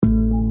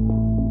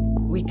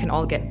we can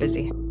all get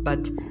busy,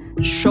 but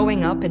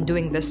showing up and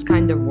doing this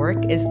kind of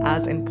work is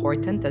as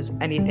important as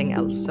anything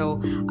else.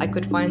 So I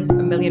could find a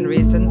million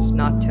reasons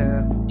not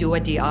to do a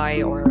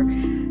DI or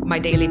my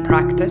daily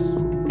practice,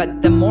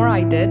 but the more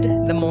I did,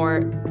 the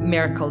more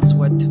miracles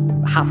would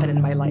happen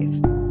in my life.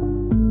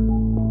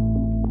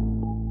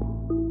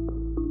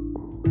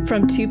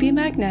 From To Be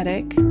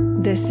Magnetic,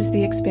 this is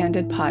the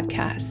Expanded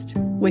Podcast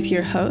with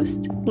your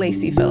host,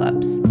 Lacey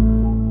Phillips.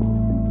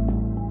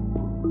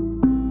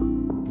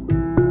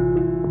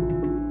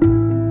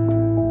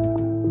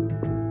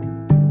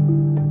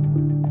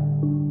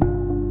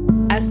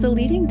 As the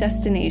leading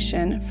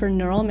destination for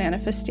neural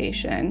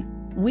manifestation,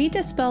 we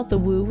dispel the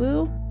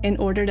woo-woo in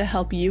order to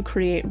help you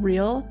create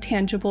real,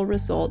 tangible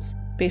results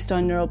based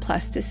on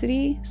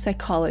neuroplasticity,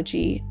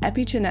 psychology,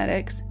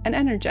 epigenetics, and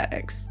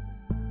energetics.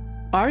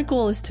 Our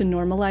goal is to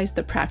normalize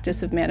the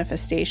practice of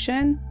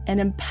manifestation and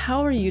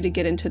empower you to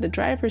get into the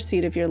driver's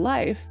seat of your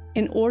life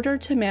in order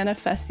to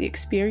manifest the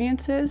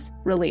experiences,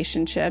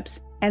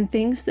 relationships, and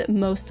things that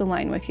most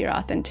align with your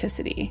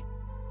authenticity.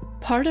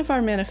 Part of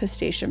our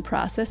manifestation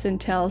process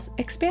entails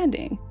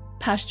expanding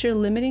past your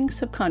limiting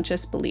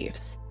subconscious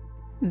beliefs.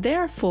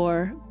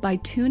 Therefore, by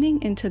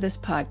tuning into this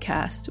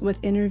podcast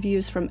with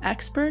interviews from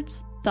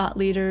experts, thought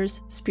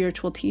leaders,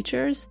 spiritual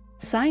teachers,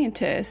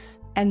 scientists,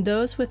 and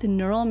those with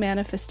neural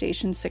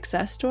manifestation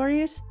success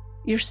stories,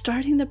 you're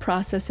starting the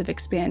process of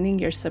expanding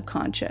your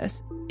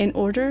subconscious in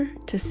order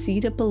to see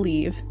to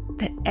believe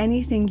that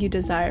anything you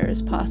desire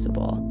is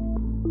possible.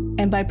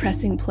 And by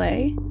pressing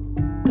play,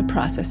 the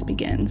process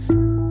begins.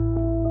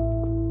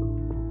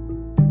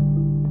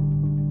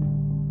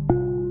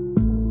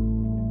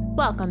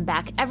 Welcome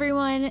back,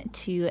 everyone,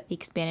 to the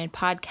Expanded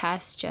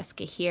Podcast.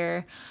 Jessica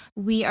here.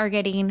 We are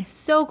getting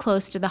so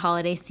close to the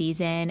holiday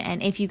season,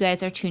 and if you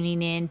guys are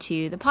tuning in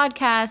to the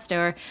podcast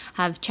or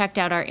have checked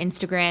out our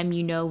Instagram,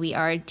 you know we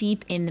are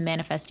deep in the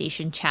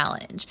Manifestation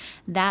Challenge.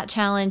 That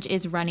challenge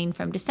is running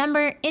from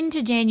December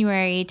into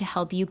January to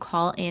help you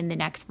call in the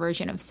next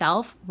version of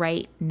self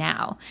right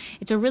now.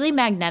 It's a really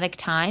magnetic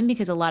time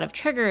because a lot of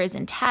triggers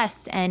and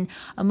tests and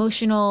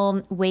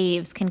emotional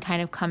waves can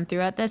kind of come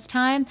through at this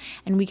time,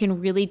 and we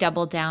can really double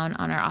down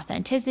on our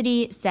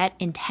authenticity, set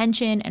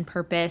intention and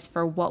purpose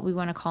for what we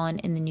want to call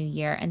in the new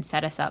year, and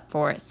set us up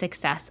for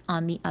success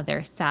on the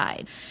other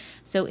side.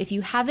 So if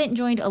you haven't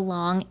joined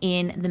along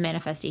in the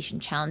Manifestation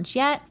Challenge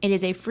yet, it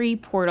is a free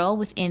portal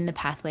within the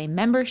Pathway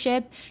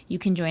membership. You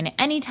can join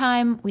at any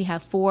time. We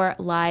have 4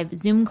 live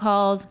Zoom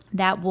calls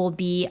that will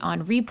be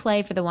on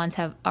replay for the ones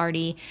that have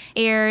already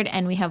aired,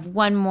 and we have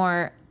one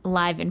more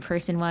live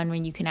in-person one where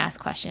you can ask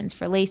questions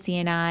for Lacey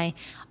and I.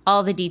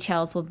 All the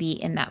details will be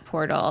in that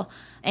portal.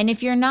 And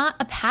if you're not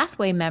a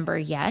Pathway member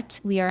yet,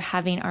 we are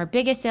having our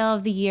biggest sale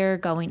of the year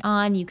going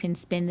on. You can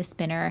spin the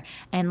spinner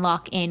and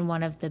lock in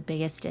one of the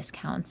biggest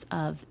discounts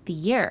of the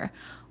year.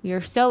 We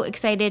are so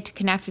excited to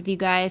connect with you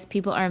guys.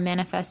 People are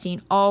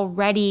manifesting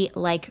already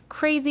like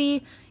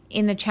crazy.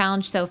 In the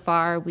challenge so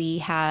far, we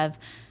have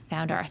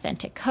found our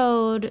authentic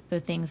code, the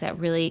things that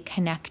really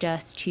connect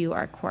us to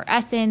our core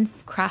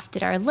essence,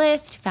 crafted our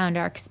list, found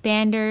our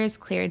expanders,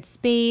 cleared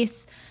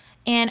space.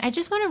 And I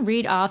just want to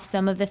read off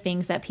some of the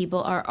things that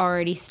people are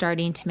already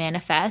starting to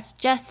manifest,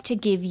 just to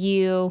give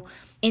you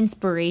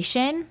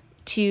inspiration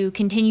to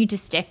continue to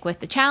stick with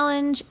the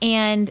challenge,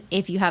 and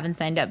if you haven't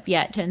signed up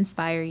yet, to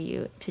inspire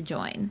you to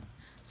join.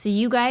 So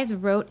you guys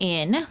wrote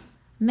in,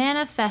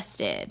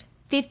 manifested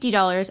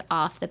 $50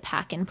 off the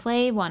pack and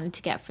play wanted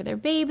to get for their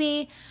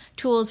baby,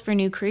 tools for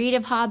new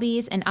creative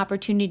hobbies and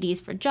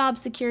opportunities for job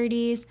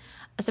securities.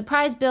 A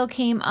surprise bill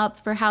came up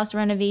for house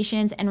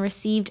renovations and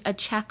received a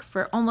check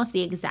for almost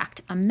the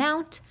exact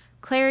amount.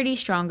 Clarity,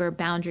 stronger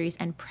boundaries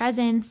and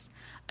presence.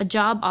 A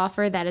job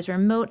offer that is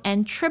remote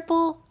and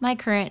triple my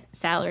current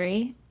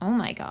salary. Oh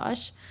my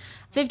gosh.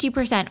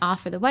 50%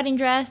 off for the wedding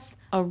dress.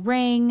 A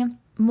ring.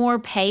 More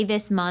pay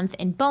this month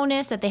in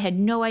bonus that they had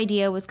no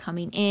idea was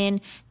coming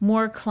in.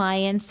 More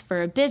clients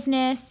for a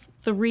business.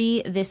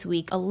 3 this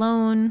week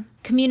alone.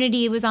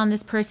 Community was on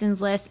this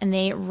person's list, and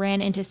they ran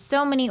into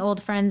so many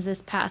old friends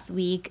this past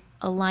week,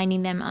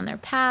 aligning them on their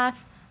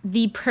path.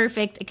 The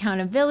perfect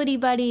accountability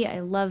buddy.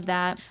 I love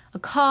that. A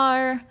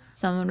car.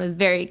 Someone was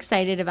very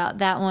excited about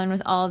that one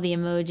with all the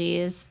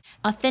emojis.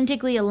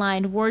 Authentically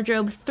aligned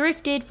wardrobe,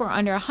 thrifted for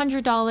under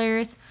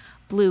 $100.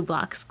 Blue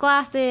Box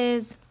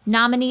glasses.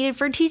 Nominated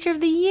for Teacher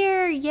of the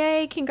Year.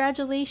 Yay,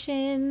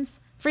 congratulations.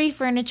 Free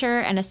furniture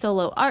and a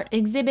solo art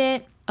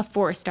exhibit. A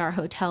 4-star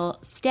hotel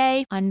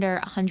stay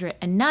under $100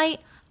 a night.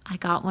 I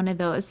got one of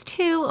those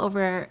too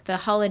over the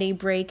holiday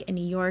break in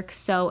New York.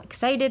 So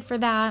excited for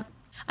that.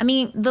 I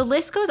mean, the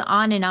list goes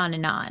on and on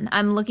and on.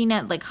 I'm looking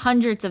at like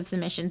hundreds of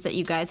submissions that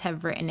you guys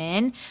have written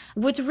in.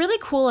 What's really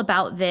cool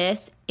about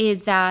this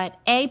is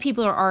that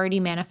people are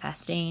already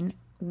manifesting.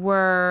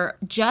 We're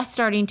just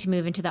starting to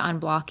move into the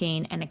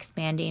unblocking and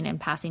expanding and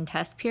passing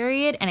test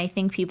period. And I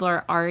think people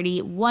are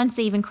already, once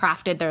they even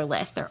crafted their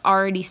list, they're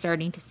already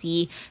starting to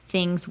see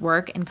things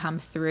work and come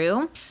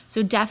through.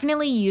 So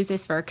definitely use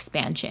this for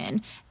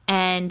expansion.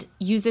 and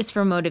use this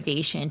for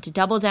motivation to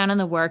double down on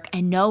the work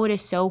and know it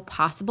is so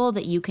possible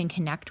that you can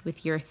connect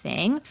with your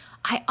thing.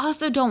 I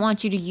also don't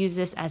want you to use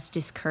this as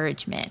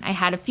discouragement. I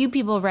had a few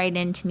people write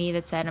into me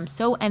that said, I'm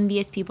so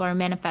envious people are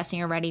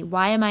manifesting already.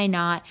 Why am I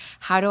not?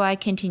 How do I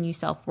continue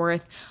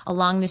self-worth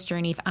along this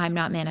journey if I'm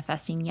not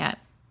manifesting yet?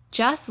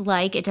 Just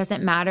like it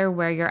doesn't matter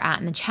where you're at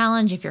in the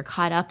challenge, if you're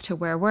caught up to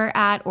where we're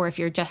at, or if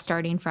you're just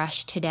starting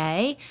fresh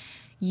today,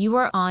 you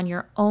are on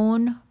your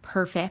own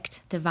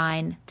perfect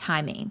divine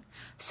timing.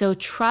 So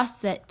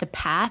trust that the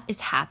path is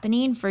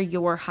happening for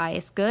your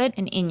highest good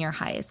and in your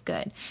highest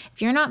good.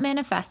 If you're not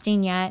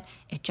manifesting yet,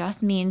 it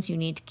just means you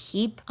need to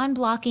keep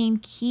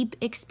unblocking, keep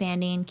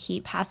expanding,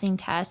 keep passing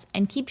tests,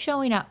 and keep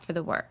showing up for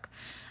the work.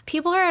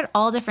 People are at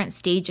all different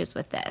stages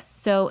with this.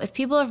 So if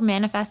people are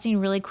manifesting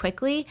really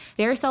quickly,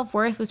 their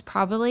self-worth was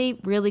probably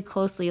really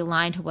closely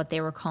aligned to what they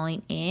were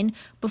calling in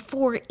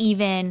before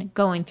even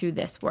going through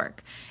this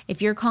work.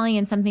 If you're calling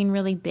in something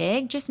really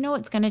big, just know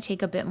it's going to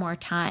take a bit more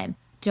time.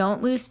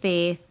 Don't lose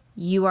faith.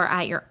 You are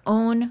at your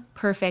own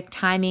perfect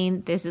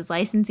timing. This is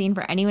licensing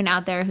for anyone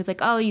out there who's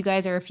like, oh, you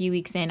guys are a few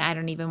weeks in, I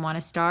don't even want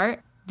to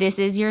start. This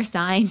is your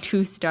sign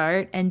to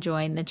start and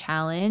join the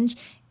challenge.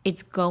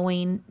 It's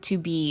going to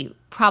be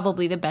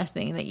probably the best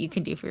thing that you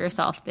can do for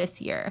yourself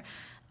this year.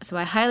 So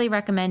I highly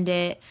recommend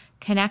it.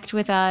 Connect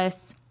with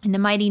us in the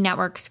Mighty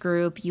Networks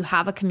group. You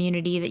have a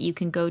community that you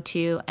can go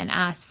to and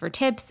ask for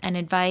tips and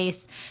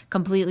advice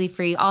completely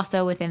free,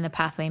 also within the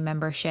Pathway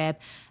membership.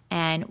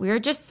 And we're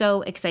just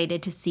so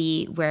excited to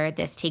see where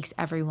this takes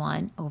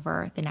everyone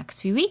over the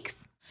next few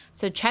weeks.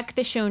 So check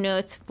the show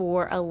notes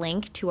for a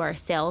link to our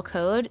sale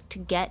code to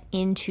get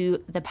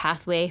into the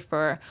Pathway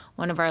for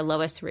one of our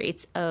lowest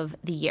rates of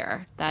the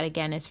year. That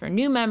again is for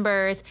new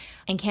members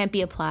and can't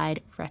be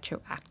applied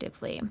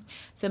retroactively.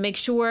 So make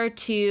sure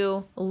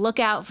to look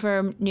out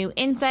for new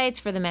insights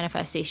for the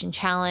Manifestation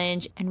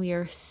Challenge. And we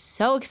are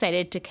so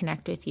excited to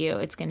connect with you.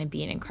 It's going to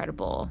be an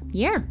incredible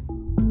year.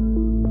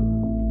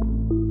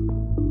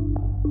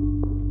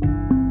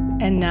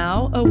 And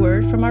now a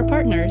word from our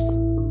partners.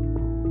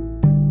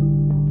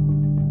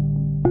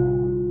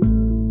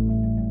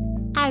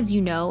 As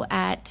you know,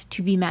 at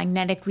To Be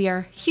Magnetic, we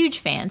are huge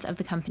fans of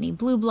the company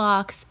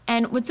BlueBlox.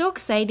 And what's so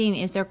exciting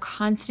is they're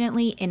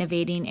constantly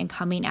innovating and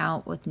coming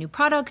out with new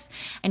products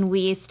and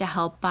ways to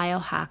help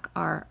biohack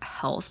our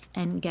health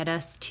and get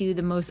us to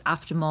the most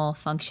optimal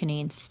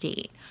functioning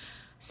state.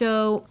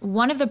 So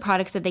one of the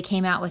products that they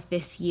came out with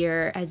this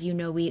year, as you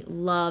know, we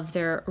love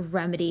their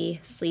Remedy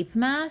sleep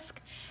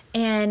mask.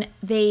 And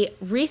they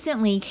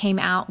recently came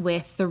out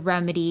with the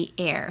Remedy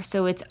Air.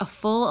 So it's a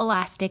full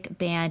elastic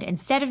band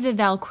instead of the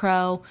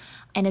Velcro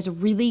and is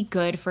really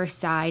good for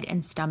side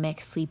and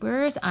stomach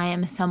sleepers. I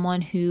am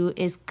someone who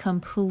is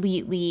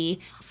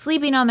completely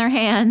sleeping on their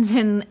hands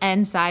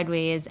and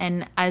sideways.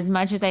 And as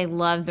much as I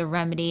love the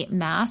Remedy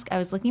mask, I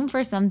was looking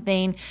for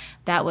something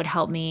that would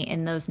help me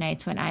in those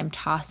nights when I'm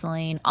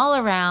tossing all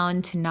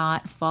around to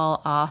not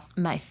fall off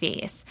my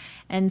face.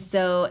 And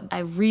so I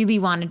really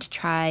wanted to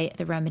try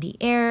the Remedy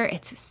Air.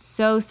 It's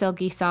so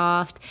silky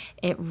soft.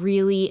 It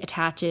really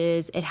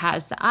attaches. It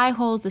has the eye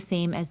holes the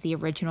same as the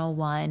original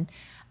one.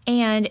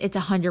 And it's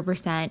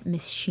 100%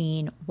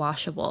 machine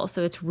washable.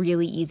 So it's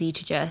really easy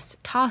to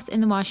just toss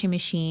in the washing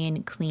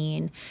machine,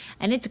 clean.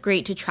 And it's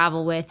great to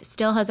travel with.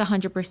 Still has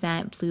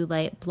 100% blue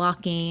light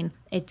blocking.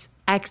 It's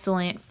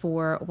excellent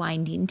for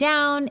winding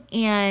down.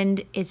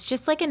 And it's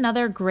just like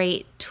another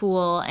great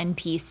tool and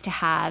piece to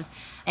have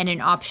and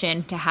an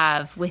option to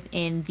have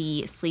within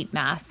the sleep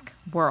mask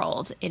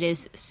world. It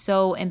is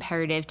so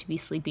imperative to be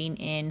sleeping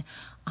in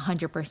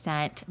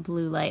 100%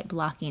 blue light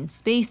blocking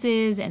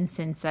spaces. And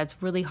since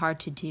that's really hard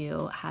to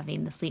do,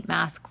 having the sleep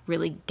mask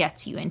really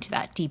gets you into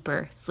that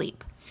deeper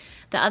sleep.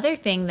 The other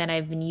thing that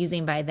I've been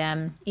using by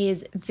them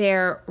is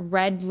their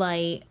red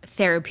light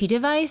therapy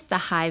device, the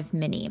Hive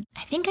Mini.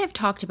 I think I've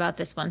talked about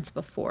this once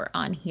before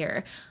on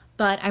here,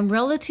 but I'm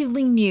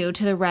relatively new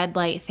to the red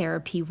light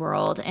therapy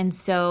world. And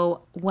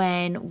so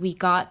when we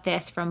got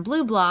this from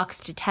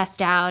BlueBlox to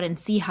test out and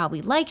see how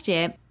we liked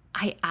it,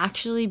 I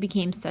actually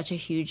became such a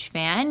huge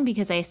fan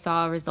because I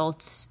saw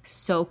results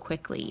so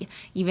quickly,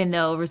 even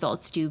though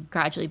results do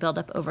gradually build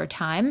up over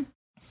time.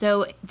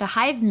 So the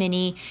Hive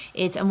Mini,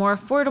 it's a more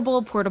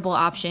affordable, portable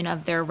option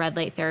of their red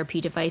light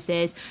therapy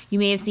devices. You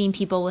may have seen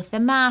people with the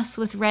masks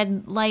with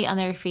red light on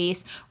their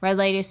face. Red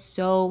light is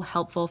so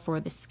helpful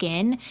for the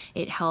skin.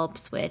 It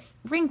helps with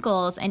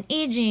wrinkles and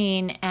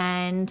aging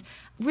and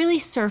really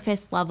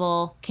surface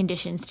level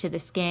conditions to the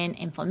skin,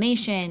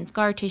 inflammation,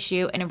 scar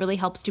tissue, and it really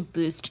helps to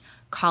boost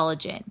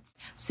collagen.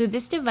 So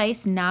this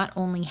device not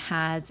only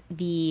has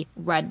the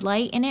red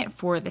light in it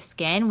for the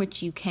skin,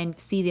 which you can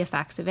see the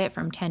effects of it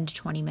from 10 to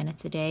 20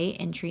 minutes a day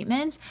in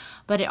treatments,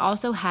 but it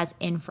also has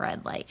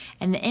infrared light.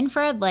 And the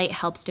infrared light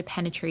helps to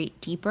penetrate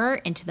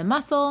deeper into the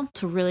muscle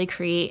to really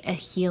create a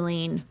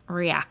healing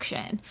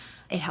reaction.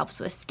 It helps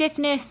with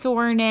stiffness,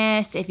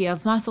 soreness, if you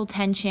have muscle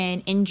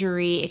tension,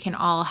 injury, it can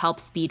all help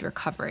speed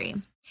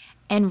recovery.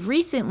 And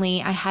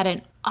recently I had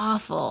an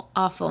awful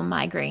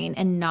migraine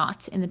and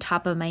knots in the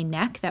top of my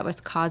neck that was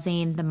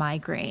causing the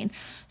migraine.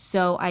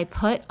 So I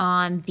put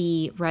on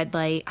the Red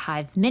Light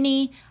Hive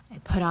Mini, I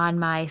put on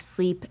my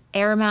sleep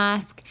air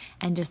mask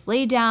and just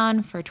lay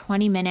down for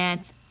 20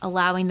 minutes,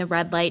 allowing the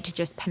red light to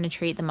just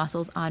penetrate the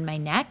muscles on my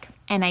neck.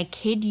 And I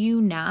kid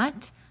you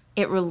not,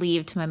 it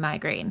relieved my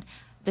migraine.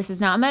 This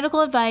is not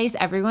medical advice.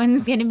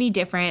 Everyone's going to be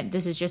different.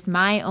 This is just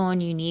my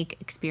own unique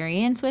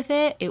experience with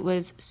it. It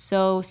was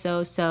so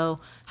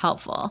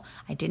helpful.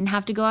 I didn't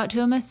have to go out to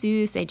a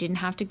masseuse. I didn't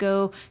have to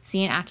go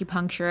see an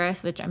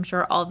acupuncturist, which I'm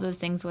sure all of those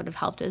things would have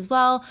helped as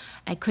well.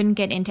 I couldn't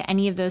get into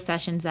any of those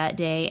sessions that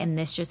day, and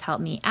this just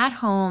helped me at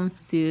home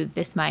soothe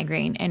this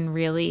migraine and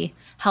really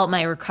help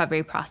my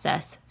recovery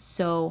process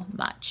so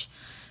much.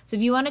 So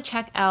if you want to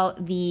check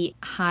out the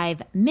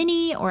Hive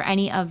Mini or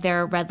any of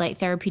their red light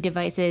therapy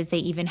devices, they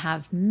even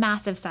have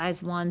massive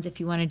size ones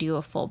if you want to do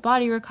a full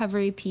body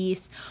recovery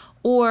piece,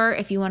 or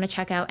if you want to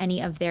check out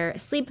any of their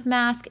sleep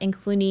masks,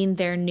 including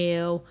their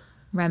new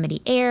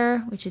Remedy Air,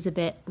 which is a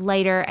bit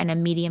lighter and a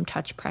medium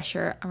touch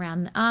pressure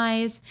around the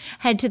eyes,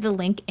 head to the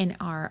link in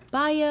our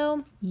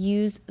bio.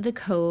 Use the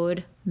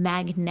code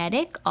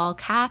MAGNETIC, all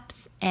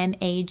caps,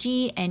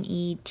 MAGNETIC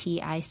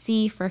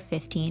for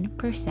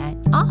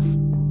 15% off.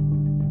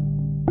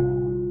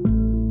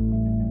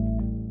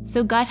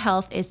 So gut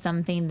health is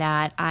something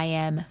that I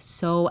am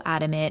so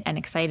adamant and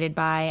excited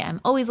by. I'm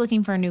always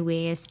looking for new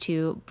ways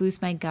to boost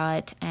my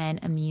gut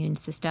and immune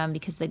system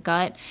because the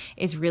gut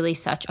is really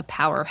such a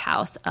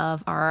powerhouse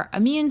of our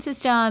immune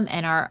system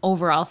and our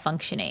overall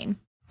functioning.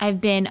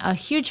 I've been a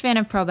huge fan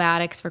of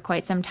probiotics for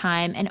quite some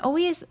time and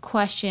always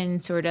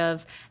questioned sort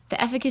of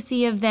the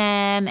efficacy of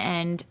them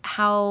and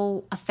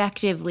how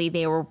effectively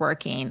they were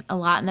working. A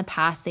lot in the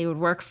past, they would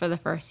work for the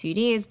first few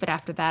days, but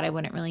after that, I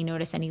wouldn't really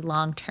notice any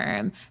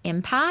long-term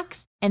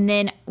impacts. And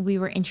then we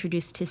were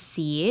introduced to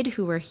Seed,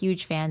 who we're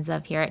huge fans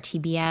of here at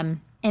TBM.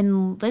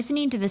 And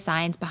listening to the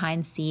science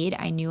behind Seed,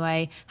 I knew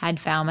I had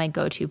found my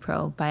go-to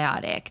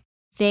probiotic.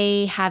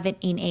 They have it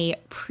in a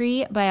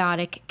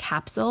prebiotic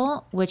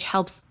capsule, which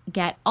helps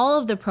get all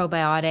of the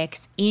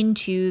probiotics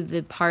into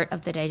the part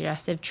of the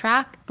digestive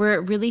tract where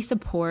it really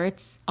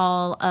supports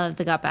all of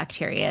the gut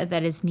bacteria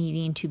that is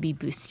needing to be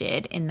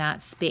boosted in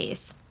that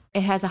space.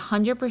 It has a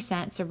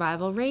 100%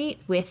 survival rate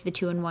with the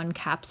 2-in-1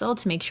 capsule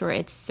to make sure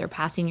it's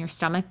surpassing your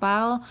stomach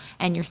bile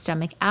and your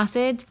stomach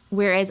acids,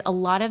 whereas a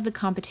lot of the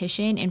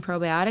competition in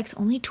probiotics,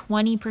 only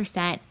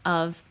 20%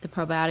 of the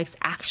probiotics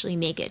actually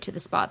make it to the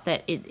spot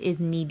that it is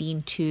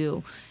needing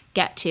to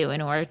get to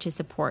in order to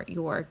support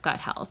your gut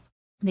health.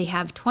 They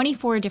have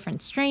 24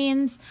 different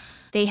strains.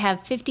 They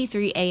have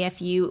 53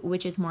 AFU,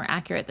 which is more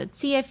accurate than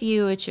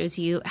CFU, which shows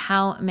you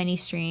how many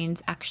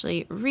strains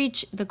actually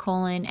reach the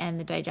colon and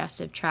the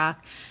digestive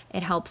tract.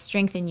 It helps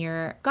strengthen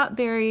your gut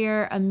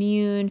barrier,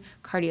 immune,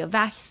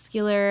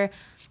 cardiovascular,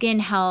 skin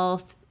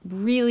health,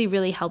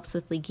 really helps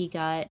with leaky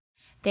gut.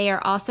 They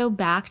are also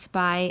backed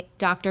by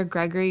Dr.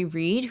 Gregory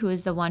Reed, who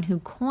is the one who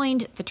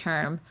coined the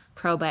term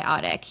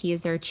probiotic. He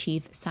is their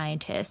chief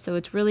scientist. So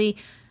it's really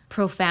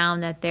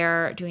profound that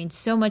they're doing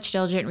so much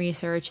diligent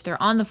research.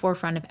 They're on the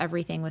forefront of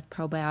everything with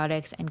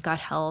probiotics and gut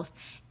health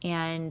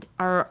and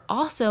are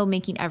also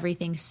making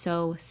everything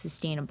so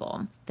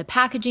sustainable. The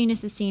packaging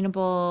is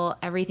sustainable,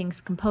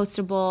 everything's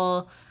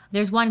compostable.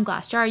 There's one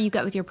glass jar you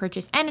get with your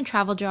purchase and a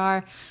travel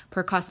jar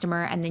per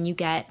customer, and then you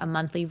get a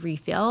monthly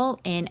refill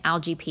in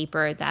algae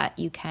paper that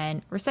you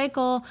can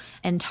recycle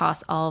and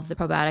toss all of the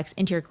probiotics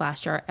into your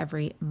glass jar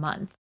every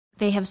month.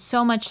 They have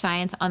so much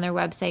science on their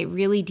website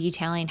really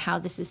detailing how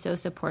this is so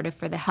supportive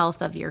for the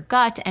health of your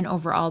gut and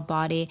overall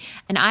body.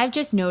 And I've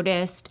just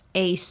noticed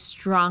a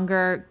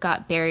stronger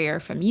gut barrier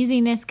from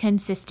using this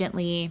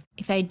consistently.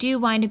 If I do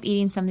wind up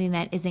eating something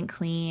that isn't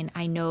clean,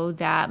 I know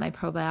that my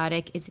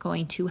probiotic is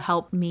going to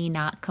help me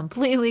not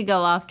completely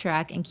go off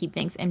track and keep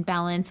things in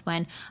balance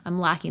when I'm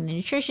lacking the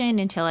nutrition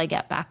until I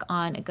get back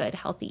on a good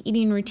healthy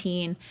eating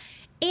routine.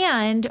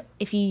 And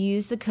if you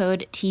use the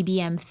code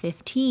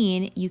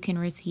TBM15, you can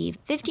receive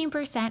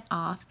 15%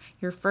 off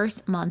your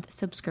first month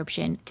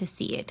subscription to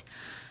Seed.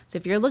 So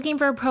if you're looking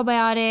for a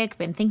probiotic,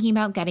 been thinking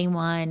about getting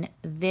one,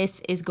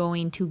 this is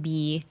going to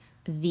be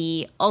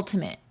the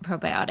ultimate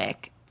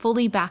probiotic,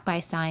 fully backed by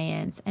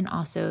science and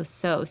also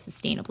so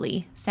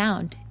sustainably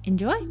sound.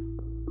 Enjoy.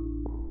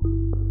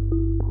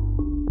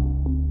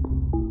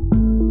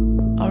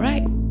 All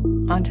right,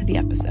 on to the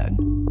episode.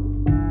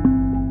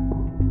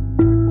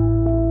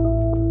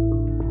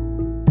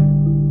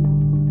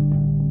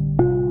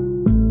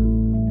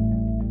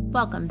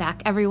 Welcome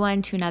back,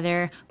 everyone, to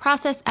another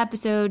process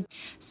episode.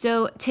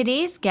 So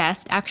today's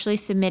guest actually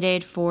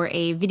submitted for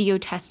a video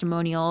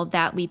testimonial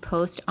that we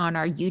post on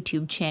our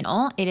YouTube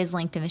channel. It is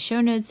linked in the show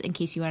notes in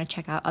case you want to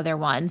check out other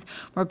ones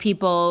where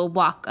people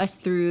walk us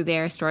through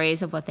their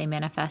stories of what they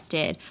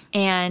manifested.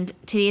 And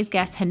today's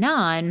guest,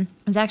 Hanan,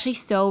 was actually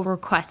so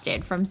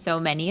requested from so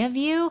many of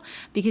you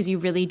because you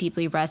really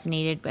deeply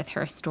resonated with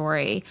her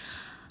story.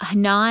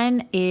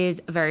 Hanan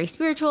is a very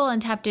spiritual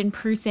and tapped in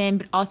person,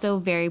 but also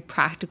very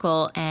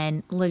practical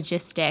and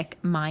logistic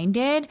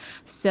minded.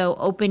 So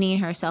opening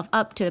herself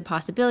up to the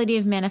possibility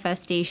of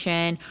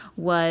manifestation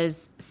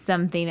was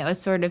something that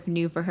was sort of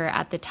new for her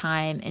at the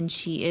time. And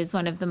she is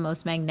one of the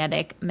most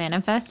magnetic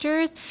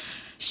manifestors.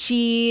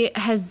 She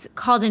has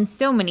called in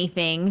so many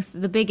things,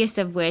 the biggest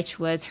of which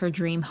was her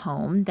dream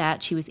home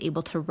that she was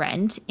able to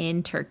rent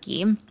in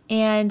Turkey.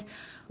 And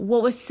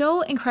what was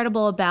so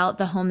incredible about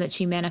the home that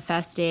she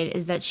manifested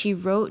is that she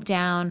wrote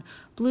down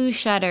blue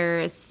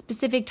shutters,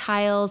 specific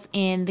tiles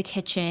in the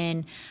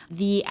kitchen,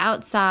 the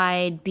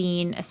outside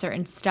being a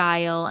certain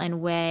style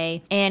and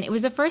way. And it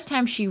was the first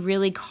time she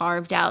really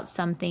carved out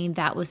something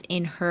that was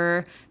in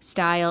her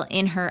style,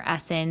 in her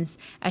essence,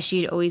 as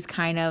she'd always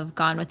kind of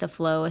gone with the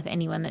flow with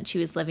anyone that she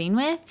was living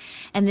with.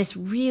 And this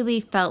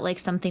really felt like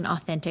something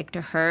authentic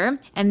to her.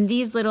 And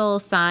these little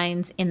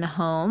signs in the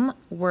home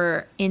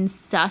were in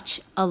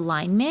such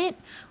alignment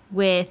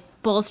with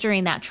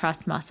bolstering that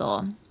trust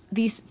muscle.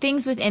 These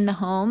things within the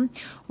home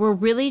were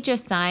really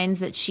just signs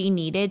that she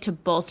needed to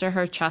bolster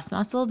her trust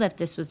muscle that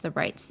this was the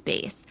right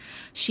space.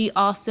 She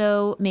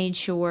also made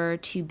sure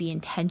to be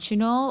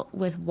intentional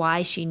with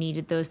why she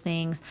needed those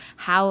things,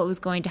 how it was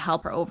going to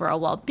help her overall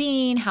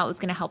well-being, how it was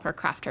going to help her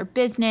craft her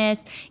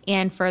business,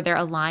 and further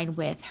align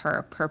with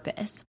her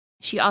purpose.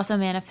 She also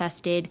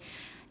manifested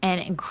an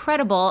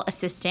incredible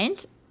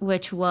assistant,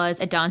 which was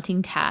a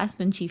daunting task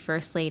when she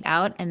first laid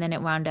out, and then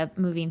it wound up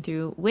moving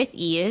through with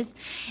ease.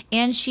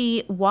 And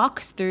she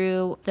walks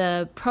through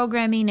the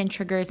programming and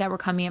triggers that were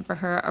coming up for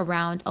her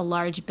around a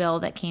large bill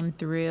that came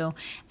through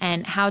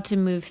and how to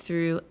move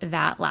through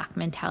that lack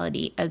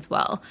mentality as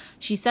well.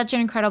 She's such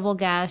an incredible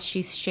guest.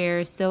 She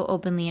shares so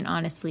openly and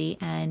honestly,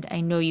 and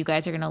I know you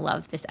guys are going to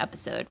love this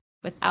episode.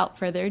 Without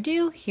further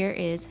ado, here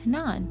is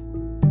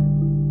Hanan.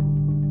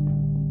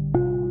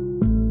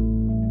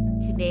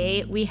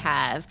 Today we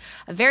have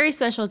a very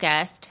special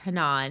guest,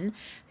 Hanan,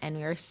 and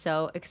we are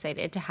so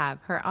excited to have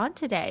her on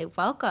today.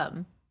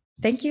 Welcome.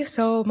 Thank you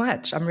so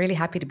much. I'm really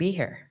happy to be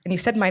here. And you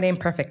said my name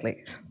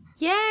perfectly.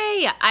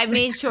 Yay! I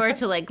made sure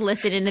to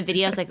listen in the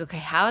video. I was like, okay,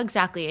 how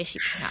exactly is she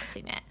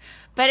pronouncing it?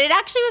 But it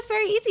actually was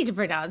very easy to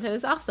pronounce. It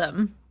was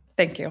awesome.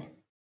 Thank you.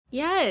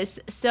 Yes.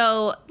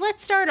 So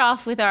let's start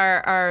off with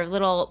our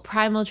little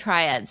primal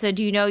triad. So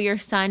do you know your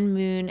sun,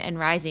 moon, and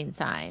rising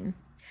sign?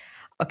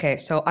 Okay,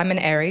 so I'm an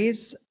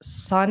Aries,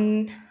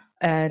 sun,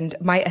 and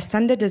my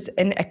ascendant is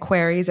in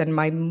Aquarius, and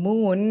my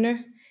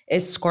moon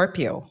is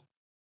Scorpio.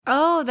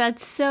 Oh,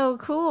 that's so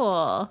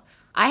cool.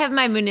 I have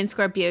my moon in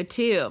Scorpio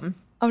too.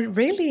 Oh,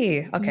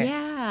 really? Okay.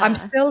 Yeah.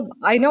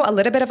 I know a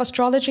little bit of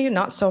astrology,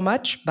 not so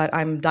much, but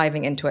I'm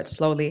diving into it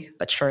slowly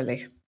but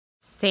surely.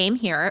 Same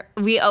here.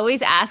 We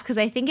always ask because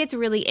I think it's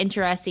really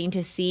interesting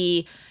to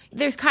see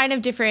there's kind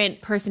of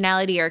different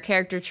personality or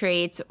character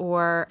traits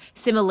or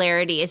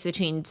similarities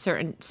between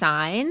certain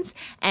signs.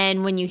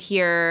 And when you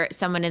hear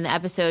someone in the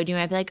episode, you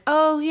might be like,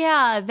 oh,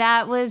 yeah,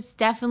 that was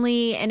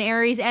definitely an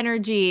Aries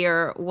energy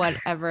or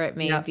whatever it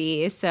may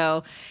be.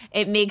 So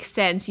it makes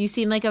sense. You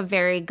seem like a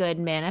very good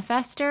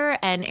manifester,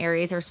 and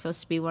Aries are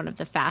supposed to be one of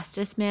the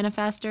fastest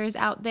manifestors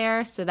out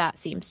there. So that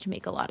seems to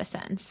make a lot of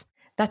sense.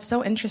 That's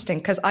so interesting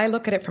because I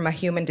look at it from a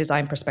human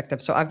design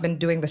perspective. So I've been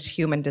doing this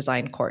human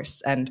design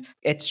course and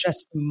it's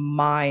just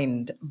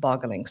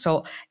mind-boggling.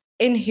 So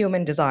in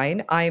human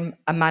design, I'm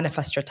a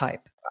manifestor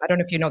type. I don't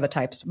know if you know the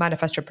types: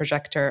 manifestor,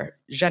 projector,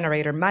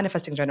 generator,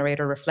 manifesting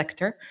generator,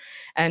 reflector.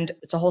 And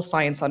it's a whole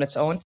science on its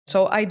own.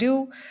 So I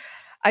do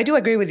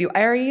agree with you.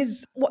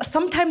 Aries,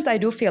 sometimes I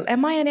do feel,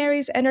 am I an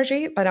Aries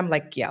energy? But I'm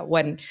like, yeah,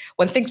 when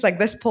things like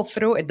this pull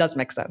through, it does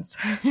make sense.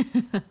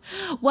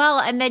 Well,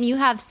 and then you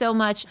have so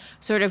much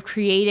sort of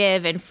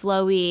creative and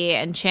flowy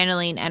and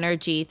channeling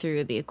energy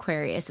through the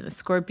Aquarius and the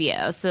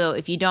Scorpio. So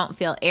if you don't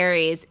feel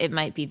Aries, it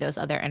might be those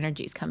other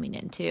energies coming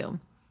in too.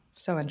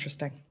 So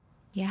interesting.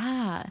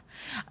 Yeah.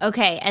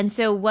 Okay. And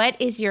so what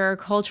is your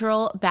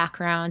cultural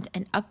background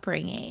and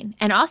upbringing?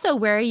 And also,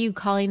 where are you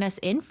calling us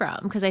in from?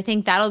 Because I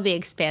think that'll be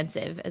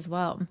expansive as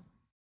well.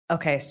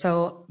 Okay.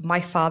 So my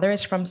father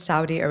is from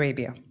Saudi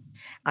Arabia.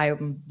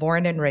 I'm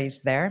born and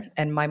raised there.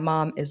 And my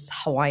mom is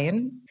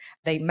Hawaiian.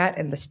 They met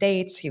in the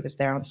States. He was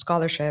there on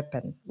scholarship.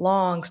 And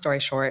long story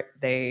short,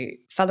 they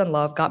fell in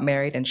love, got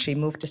married, and she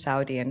moved to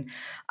Saudi. And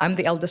I'm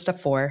the eldest of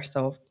four.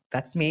 So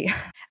that's me.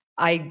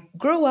 I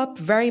grew up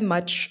very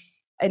much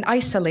in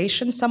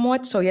isolation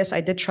somewhat. So yes, I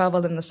did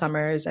travel in the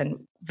summers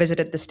and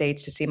visited the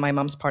States to see my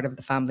mom's part of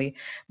the family.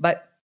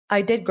 But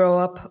I did grow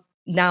up,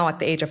 now at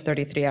the age of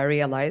 33, I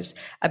realize,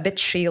 a bit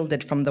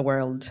shielded from the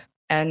world.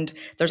 And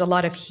there's a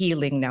lot of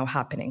healing now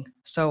happening.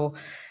 So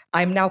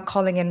I'm now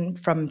calling in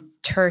from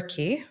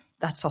Turkey.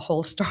 That's a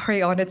whole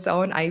story on its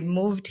own. I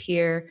moved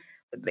here.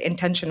 The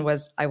intention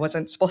was I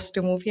wasn't supposed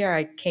to move here.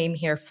 I came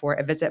here for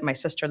a visit. My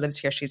sister lives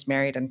here. She's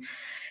married. And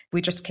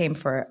we just came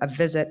for a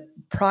visit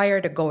prior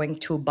to going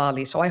to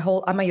Bali. So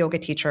I'm a yoga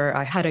teacher.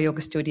 I had a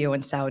yoga studio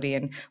in Saudi,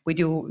 and we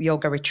do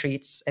yoga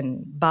retreats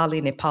in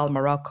Bali, Nepal,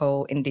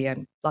 Morocco, India,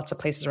 and lots of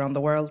places around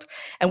the world.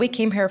 And we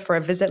came here for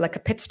a visit, like a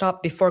pit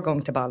stop before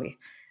going to Bali.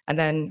 And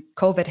then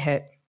COVID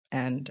hit.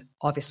 And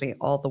obviously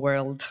all the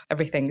world,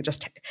 everything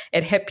just,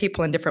 it hit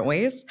people in different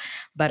ways.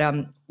 But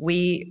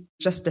we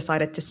just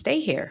decided to stay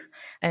here.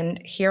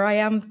 And here I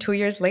am 2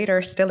 years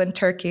later, still in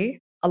Turkey.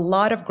 A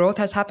lot of growth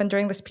has happened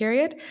during this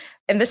period.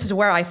 And this is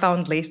where I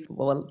found Lace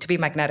to be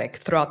magnetic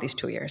throughout these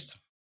 2 years.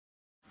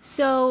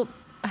 So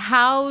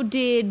how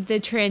did the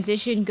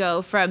transition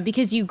go from,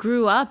 because you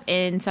grew up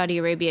in Saudi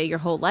Arabia your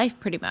whole life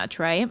pretty much,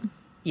 right?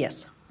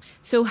 Yes.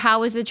 So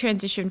how was the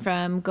transition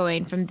from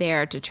going from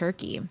there to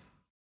Turkey?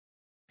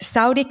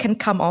 Saudi can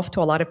come off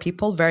to a lot of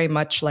people very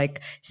much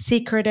like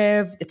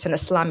secretive. It's an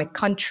Islamic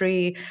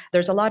country.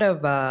 There's a lot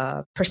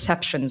of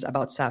perceptions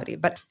about Saudi.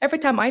 But every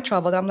time I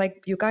traveled, I'm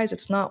like, you guys,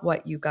 it's not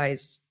what you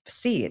guys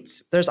see.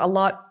 There's a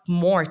lot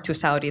more to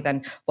Saudi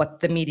than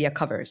what the media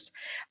covers.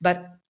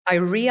 But I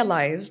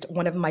realized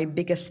one of my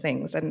biggest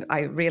things, and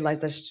I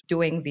realized this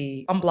doing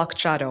the unblocked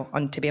shadow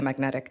on To Be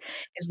Magnetic,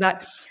 is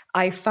that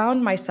I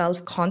found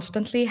myself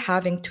constantly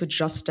having to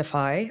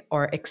justify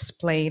or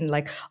explain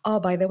like, oh,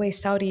 by the way,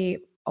 Saudi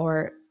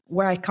or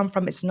where I come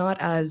from is not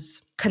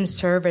as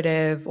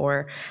conservative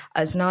or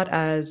not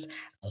as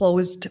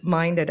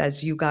closed-minded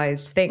as you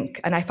guys think.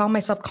 And I found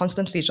myself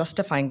constantly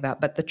justifying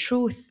that. But the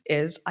truth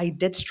is, I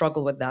did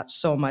struggle with that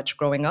so much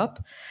growing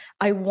up.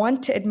 I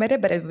want to admit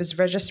it, but it was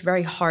just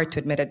very hard to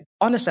admit it.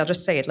 Honestly, I'll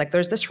just say it. Like,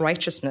 there's this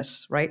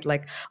righteousness, right?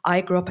 Like,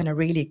 I grew up in a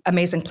really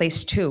amazing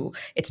place too.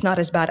 It's not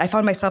as bad. I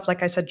found myself,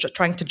 like I said,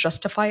 trying to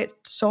justify it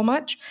so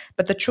much.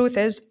 But the truth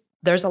is,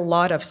 there's a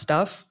lot of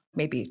stuff,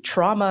 maybe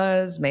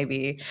traumas,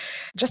 maybe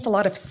just a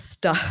lot of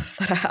stuff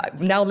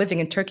that now living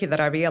in Turkey that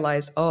I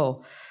realize,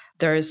 oh,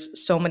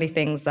 there's so many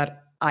things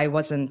that I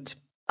wasn't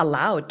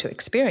allowed to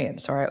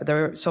experience, or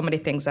there are so many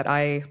things that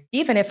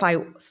even if I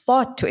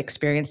thought to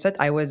experience it,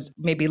 I was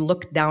maybe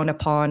looked down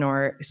upon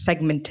or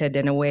segmented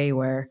in a way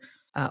where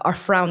are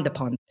frowned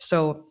upon.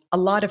 So a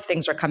lot of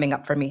things are coming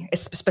up for me,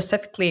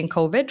 specifically in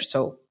COVID.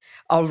 So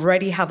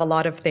already have a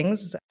lot of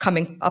things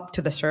coming up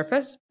to the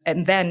surface,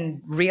 and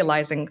then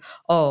realizing,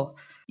 oh,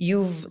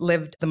 you've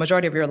lived the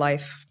majority of your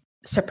life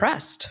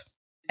suppressed.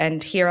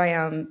 And here I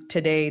am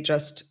today,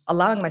 just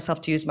allowing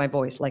myself to use my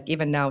voice. Like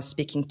even now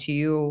speaking to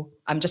you,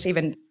 I'm just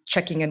even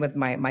checking in with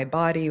my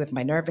body, with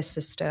my nervous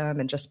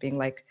system, and just being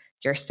like,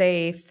 you're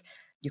safe.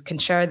 You can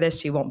share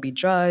this. You won't be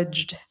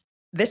judged.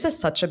 This is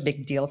such a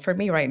big deal for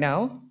me right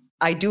now.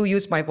 I do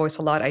use my voice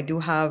a lot. I do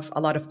have a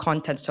lot of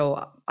content.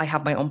 So I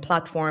have my own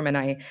platform and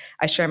I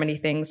share many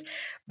things.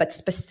 But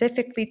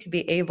specifically to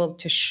be able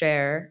to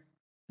share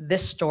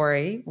this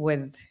story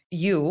with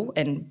you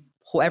and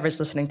whoever's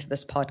listening to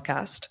this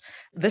podcast,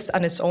 this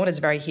on its own is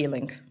very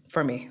healing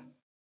for me.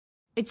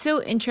 It's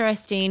so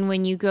interesting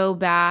when you go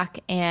back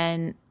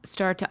and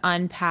start to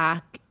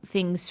unpack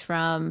things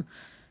from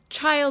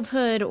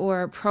childhood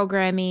or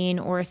programming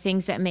or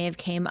things that may have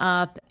came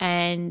up,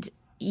 and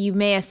you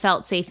may have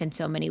felt safe in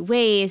so many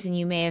ways, and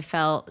you may have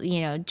felt,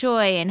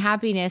 joy and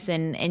happiness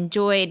and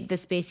enjoyed the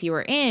space you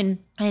were in.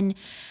 And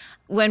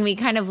when we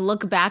kind of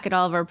look back at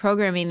all of our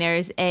programming,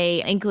 there's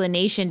a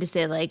inclination to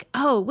say like,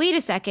 oh, wait a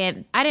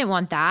second, I didn't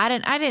want that.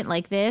 And I didn't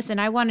like this. And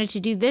I wanted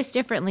to do this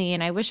differently.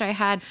 And I wish I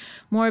had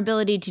more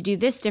ability to do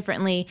this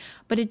differently.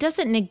 But it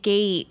doesn't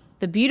negate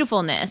the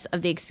beautifulness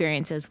of the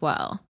experience as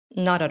well.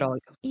 Not at all.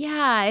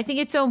 Yeah, I think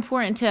it's so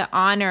important to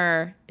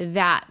honor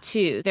that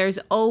too. There's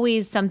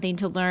always something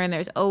to learn.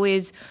 There's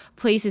always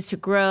places to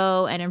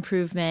grow and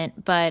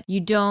improvement, but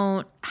you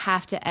don't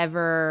have to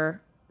ever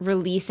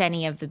release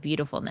any of the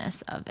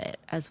beautifulness of it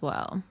as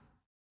well.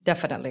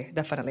 Definitely.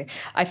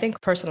 I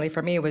think personally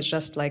for me, it was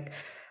just like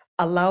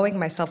allowing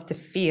myself to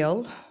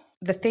feel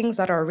the things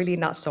that are really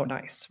not so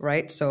nice,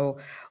 right? So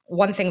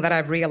one thing that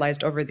I've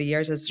realized over the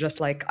years is just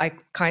like I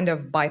kind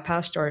of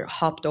bypassed or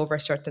hopped over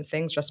certain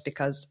things just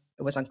because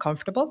it was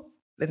uncomfortable.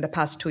 In the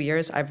past 2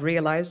 years, I've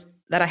realized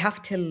that I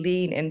have to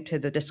lean into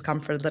the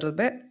discomfort a little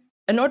bit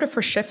in order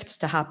for shifts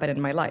to happen in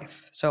my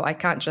life. So I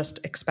can't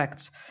just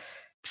expect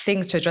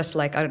things to just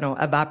like, I don't know,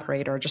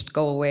 evaporate or just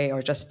go away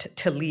or just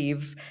to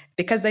leave,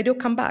 because they do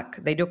come back.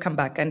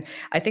 And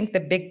I think the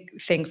big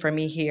thing for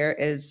me here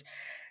is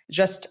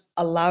just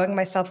allowing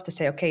myself to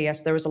say, okay,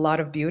 yes, there was a lot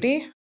of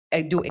beauty.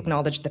 I do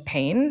acknowledge the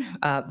pain,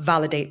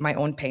 validate my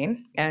own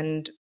pain,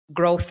 and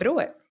grow through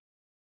it.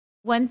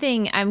 One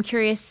thing, I'm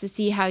curious to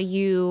see how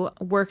you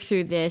work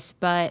through this,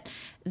 but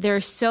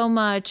there's so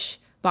much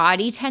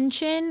body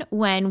tension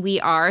when we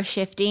are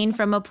shifting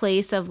from a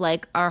place of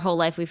like our whole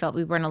life we felt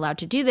we weren't allowed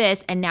to do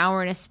this, and now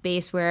we're in a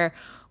space where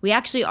we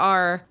actually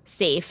are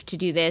safe to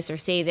do this or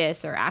say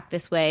this or act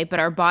this way, but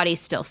our body's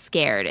still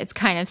scared. It's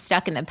kind of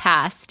stuck in the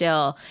past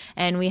still,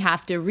 and we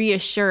have to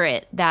reassure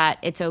it that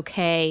it's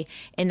okay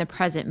in the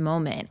present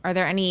moment. Are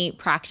there any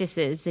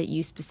practices that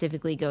you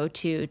specifically go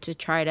to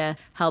try to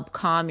help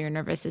calm your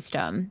nervous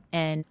system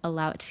and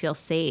allow it to feel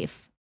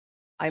safe?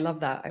 I love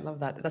that.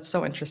 That's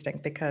so interesting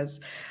because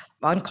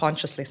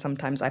unconsciously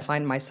sometimes I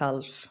find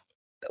myself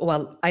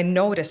Well, I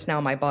notice now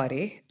my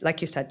body,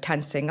 like you said,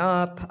 tensing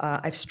up.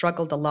 I've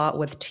struggled a lot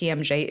with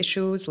TMJ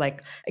issues,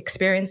 like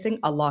experiencing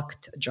a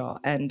locked jaw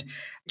and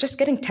just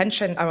getting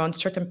tension around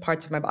certain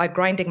parts of my body,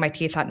 grinding my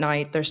teeth at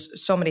night.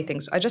 There's so many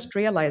things. I just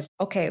realized,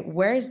 okay,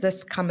 where is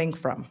this coming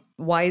from?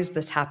 Why is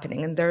this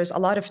happening? And there's a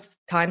lot of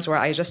times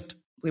where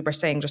we were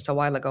saying just a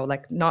while ago,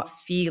 like not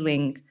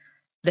feeling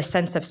the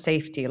sense of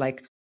safety.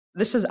 Like,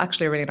 this is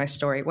actually a really nice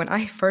story. When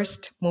I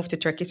first moved to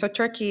Turkey, so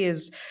Turkey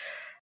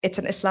it's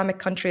an Islamic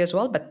country as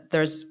well, but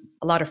there's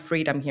a lot of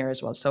freedom here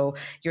as well. So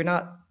you're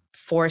not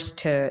forced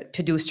to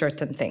do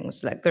certain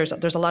things. Like there's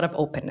a lot of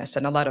openness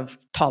and a lot of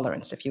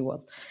tolerance, if you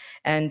will.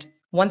 And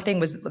one thing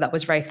that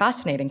was very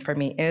fascinating for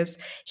me is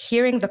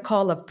hearing the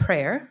call of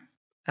prayer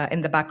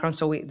in the background.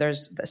 So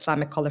there's the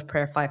Islamic call of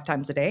prayer 5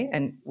 times a day,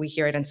 and we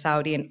hear it in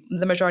Saudi and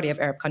the majority of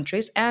Arab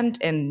countries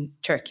and in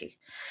Turkey.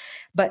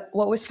 But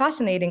what was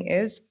fascinating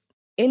is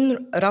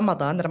in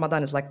Ramadan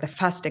is like the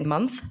fasting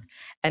month,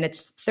 and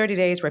it's 30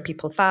 days where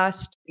people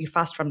fast. You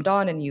fast from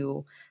dawn and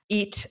you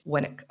eat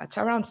when it's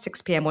around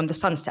 6 p.m. when the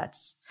sun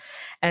sets.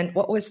 And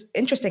what was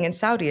interesting in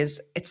Saudi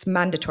is it's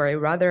mandatory,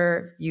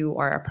 whether you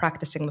are a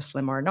practicing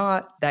Muslim or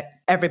not,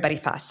 that everybody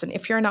fasts. And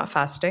if you're not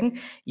fasting,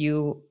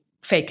 you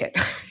fake it,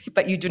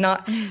 but you do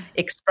not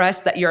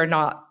express that you're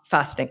not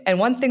fasting. And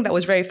one thing that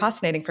was very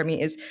fascinating for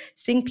me is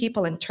seeing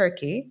people in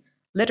Turkey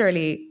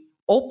literally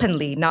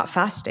openly not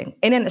fasting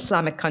in an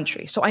Islamic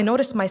country. So I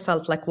noticed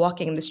myself like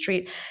walking in the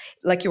street,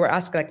 like you were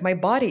asking, like my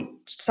body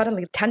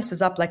suddenly tenses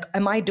up, like,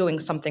 am I doing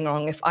something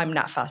wrong if I'm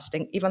not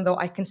fasting? Even though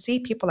I can see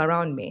people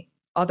around me,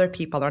 other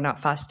people are not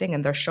fasting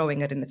and they're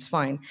showing it and it's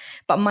fine.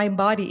 But my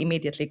body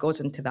immediately goes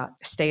into that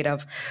state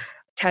of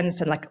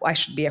tense and like, I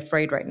should be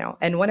afraid right now.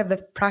 And one of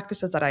the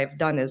practices that I've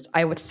done is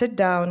I would sit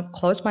down,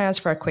 close my eyes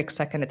for a quick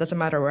second. It doesn't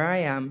matter where I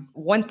am.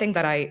 One thing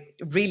that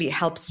really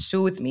helps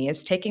soothe me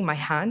is taking my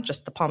hand,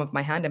 just the palm of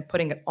my hand, and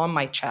putting it on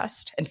my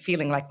chest and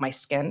feeling like my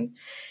skin,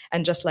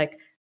 and just like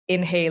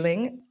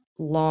inhaling,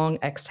 long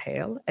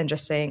exhale, and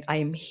just saying, I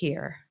am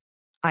here.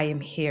 I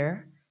am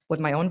here with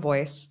my own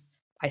voice.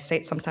 I say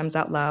it sometimes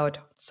out loud,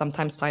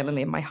 sometimes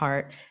silently in my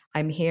heart.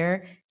 I'm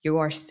here. You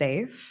are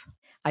safe.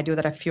 I do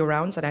that a few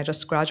rounds and I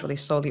just gradually,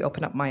 slowly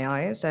open up my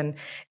eyes and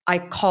I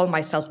call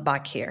myself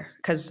back here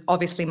because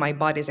obviously my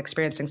body is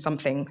experiencing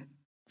something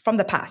from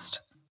the past.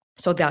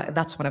 So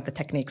that's one of the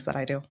techniques that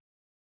I do.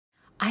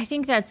 I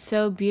think that's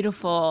so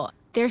beautiful.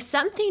 There's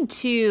something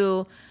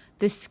to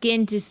the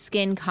skin to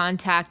skin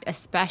contact,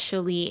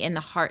 especially in the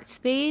heart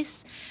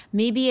space.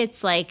 Maybe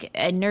it's like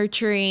a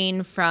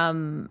nurturing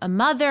from a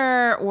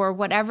mother or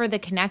whatever the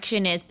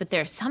connection is, but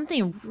there's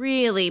something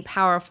really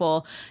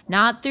powerful,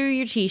 not through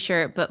your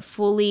t-shirt, but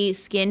fully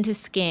skin to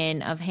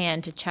skin of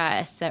hand to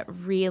chest that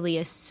really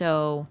is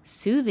so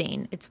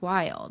soothing. It's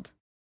wild.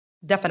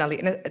 Definitely.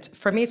 And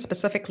for me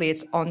specifically,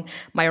 it's on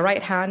my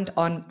right hand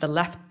on the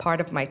left part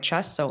of my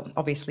chest. So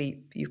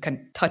obviously you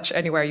can touch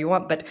anywhere you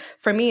want. But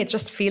for me, it's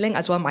just feeling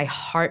as well my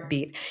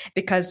heartbeat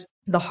because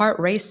the heart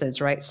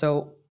races, right?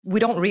 So we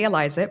don't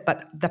realize it,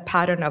 but the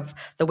pattern of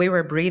the way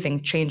we're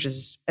breathing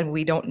changes and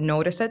we don't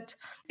notice it.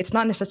 It's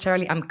not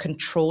necessarily I'm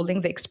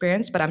controlling the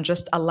experience, but I'm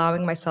just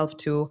allowing myself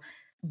to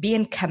be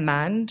in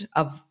command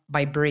of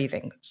my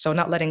breathing. So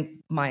not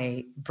letting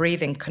my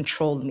breathing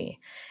control me.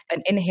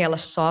 And inhale, a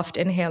soft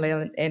inhale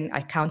in,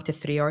 I count to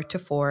 3 or to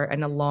 4,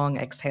 and a long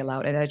exhale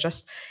out. And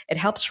it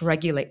helps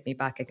regulate me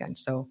back again.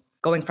 So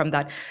going from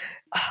that,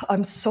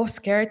 I'm so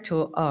scared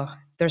to,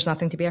 there's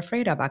nothing to be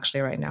afraid of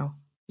actually right now.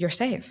 You're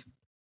safe.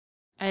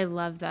 I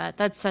love that.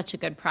 That's such a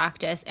good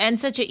practice and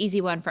such an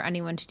easy one for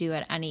anyone to do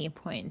at any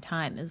point in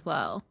time as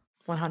well.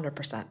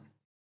 100%.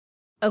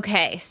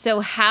 Okay, so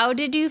how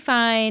did you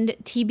find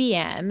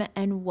TBM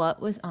and what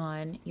was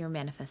on your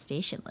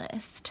manifestation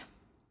list?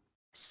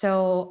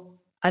 So,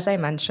 as I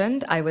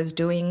mentioned, I was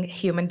doing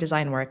human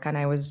design work and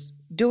I was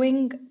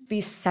doing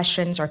these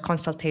sessions or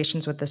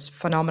consultations with this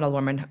phenomenal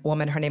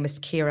woman. Her name is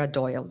Kira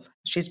Doyle.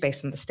 She's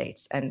based in the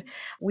States. And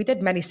we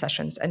did many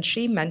sessions and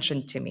she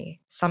mentioned to me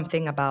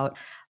something about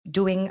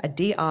doing a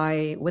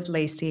DI with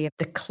Lacey,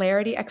 the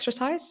clarity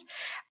exercise.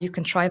 You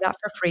can try that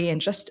for free and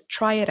just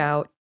try it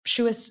out.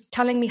 She was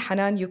telling me,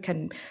 Hanan, you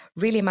can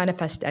really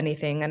manifest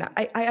anything. And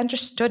I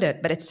understood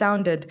it, but it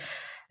sounded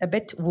a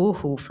bit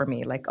woohoo for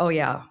me. Like, oh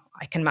yeah,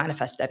 I can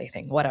manifest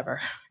anything, whatever,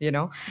 you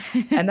know?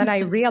 And then I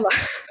realized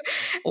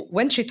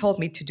when she told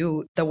me to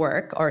do the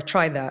work or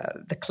try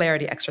the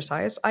clarity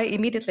exercise, I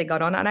immediately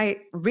got on and I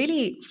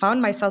really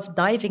found myself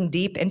diving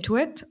deep into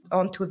it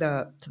onto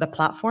the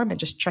platform and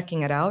just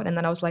checking it out. And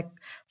then I was like,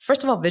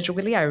 first of all,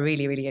 visually, I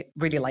really, really,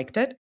 really liked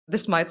it.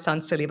 This might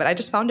sound silly, but I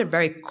just found it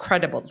very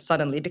credible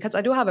suddenly because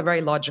I do have a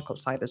very logical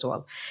side as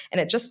well.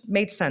 And it just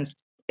made sense.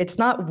 It's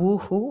not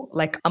woohoo,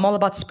 like I'm all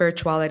about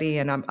spirituality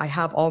and I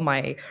have all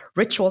my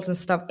rituals and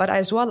stuff, but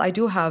as well, I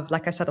do have,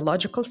 like I said, a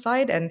logical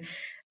side. And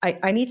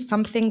I need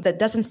something that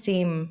doesn't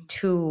seem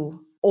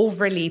too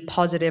overly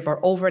positive or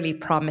overly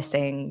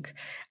promising.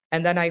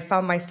 And then I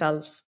found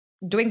myself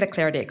doing the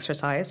clarity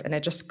exercise and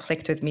it just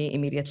clicked with me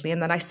immediately.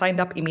 And then I signed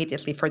up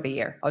immediately for the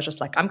year. I was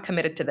just like, I'm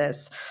committed to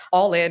this,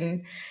 all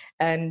in.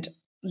 And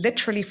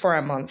literally for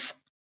a month,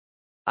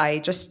 I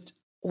just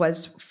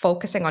was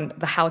focusing on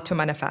the how to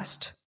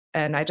manifest.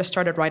 And I just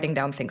started writing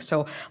down things.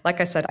 So, like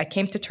I said, I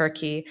came to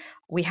Turkey.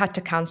 We had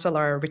to cancel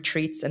our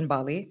retreats in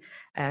Bali.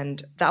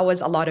 And that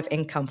was a lot of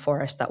income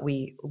for us that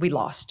we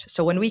lost.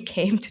 So when we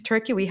came to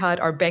Turkey, we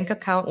had our bank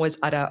account was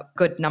at a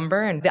good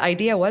number. And the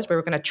idea was we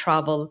were going to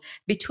travel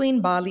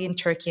between Bali and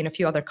Turkey and a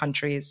few other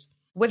countries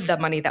with the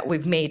money that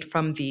we've made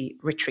from the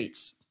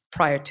retreats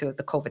prior to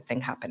the COVID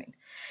thing happening.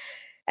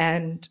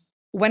 And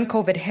when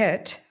COVID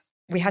hit,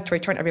 we had to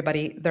return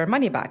everybody their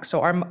money back.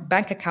 So our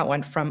bank account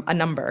went from a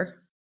number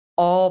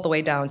all the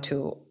way down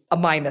to a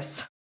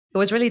minus. It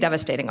was really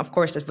devastating. Of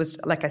course, it was,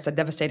 like I said,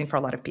 devastating for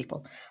a lot of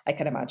people, I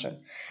can imagine.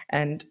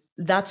 And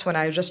that's when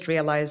I just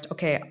realized,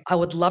 okay, I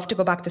would love to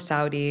go back to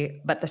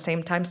Saudi, but at the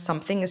same time,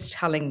 something is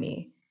telling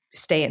me,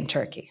 stay in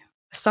Turkey.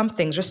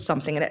 Something, just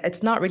something. And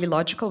it's not really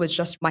logical. It was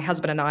just my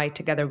husband and I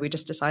together, we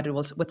just decided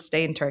we'll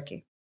stay in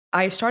Turkey.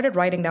 I started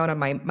writing down on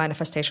my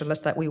manifestation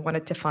list that we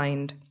wanted to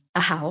find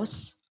a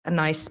house, a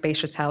nice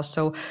spacious house.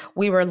 So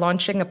we were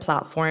launching a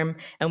platform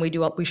and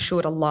we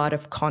shoot a lot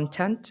of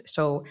content.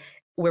 So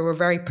we were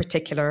very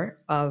particular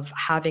of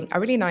having a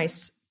really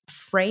nice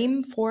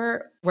frame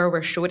for where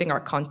we're shooting our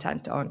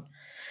content on.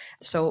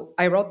 So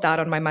I wrote that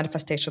on my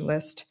manifestation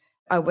list.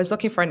 I was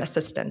looking for an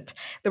assistant.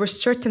 There were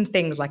certain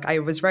things, like I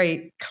was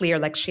very clear,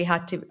 like she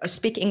had to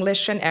speak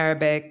English and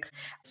Arabic,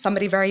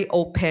 somebody very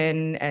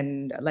open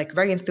and like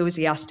very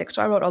enthusiastic.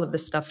 So I wrote all of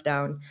this stuff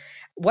down.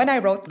 When I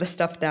wrote the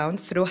stuff down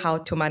through how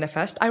to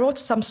manifest, I wrote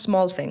some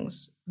small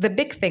things. The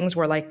big things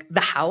were like the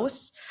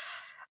house,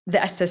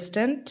 the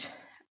assistant.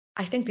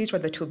 I think these were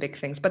the two big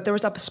things, but there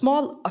was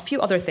a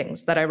few other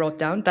things that I wrote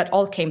down that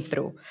all came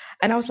through.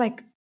 And I was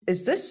like,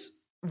 is this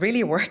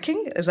really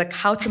working? Is like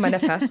how to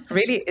manifest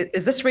really,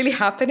 is this really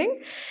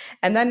happening?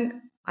 And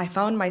then I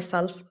found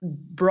myself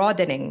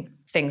broadening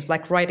things,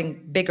 like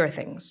writing bigger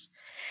things.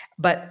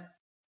 But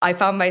I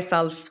found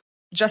myself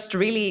just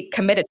really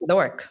committed to the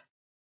work.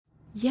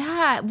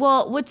 Yeah.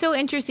 Well, what's so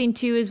interesting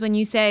too is when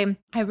you say,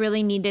 I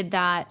really needed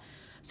that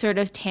sort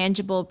of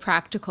tangible,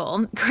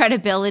 practical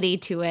credibility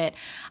to it.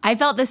 I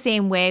felt the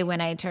same way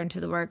when I turned to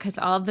the work, because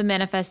all of the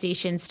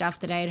manifestation stuff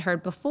that I had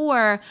heard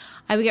before,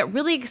 I would get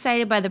really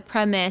excited by the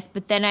premise,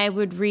 but then I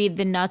would read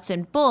the nuts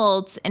and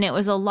bolts, and it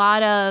was a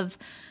lot of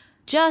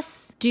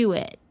just do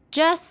it.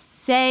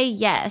 Just say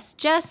yes.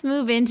 Just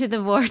move into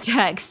the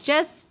vortex.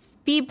 Just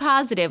be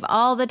positive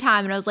all the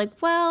time. And I was like,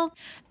 well,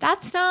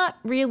 that's not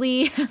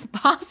really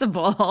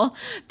possible,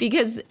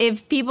 because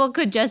if people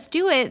could just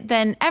do it,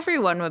 then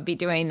everyone would be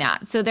doing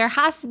that. So there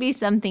has to be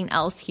something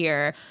else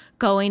here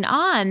going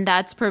on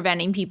that's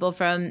preventing people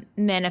from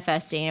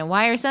manifesting. And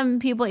why are some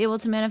people able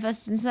to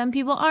manifest and some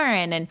people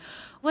aren't? And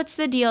what's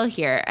the deal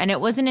here? And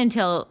it wasn't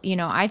until,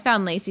 I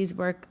found Lacey's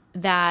work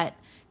that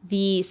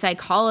the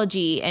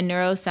psychology and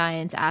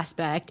neuroscience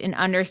aspect and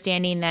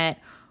understanding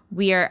that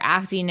we are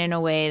acting in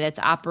a way that's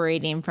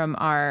operating from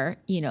our,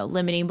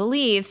 limiting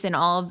beliefs and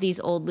all of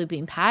these old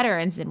looping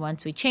patterns. And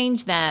once we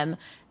change them,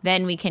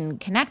 then we can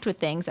connect with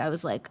things. I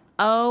was like,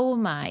 oh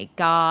my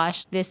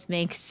gosh, this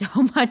makes so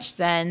much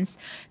sense.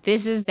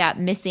 This is that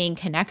missing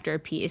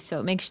connector piece. So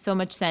it makes so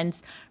much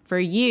sense for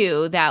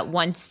you that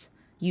once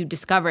you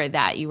discovered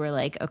that, you were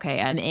like,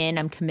 okay, I'm in,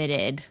 I'm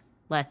committed.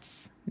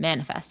 Let's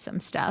manifest some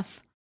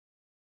stuff.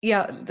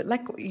 Yeah,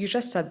 like you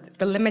just said,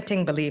 the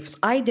limiting beliefs.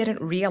 I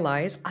didn't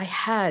realize I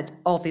had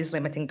all these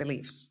limiting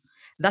beliefs.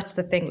 That's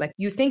the thing. Like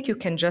you think you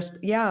can just,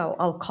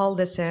 I'll call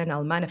this in,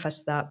 I'll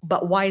manifest that.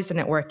 But why isn't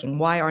it working?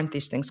 Why aren't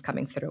these things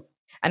coming through?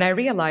 And I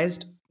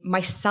realized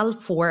my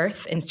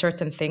self-worth in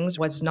certain things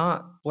was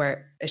not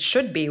where it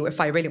should be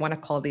if I really want to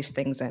call these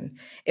things in.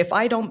 If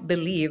I don't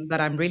believe that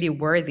I'm really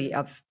worthy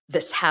of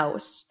this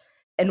house,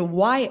 and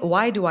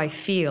why do I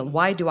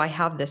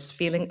have this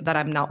feeling that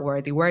I'm not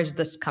worthy? Where is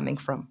this coming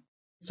from?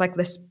 It's like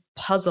this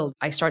puzzle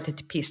I started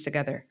to piece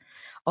together.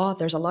 Oh,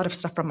 there's a lot of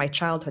stuff from my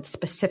childhood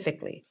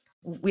specifically.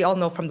 We all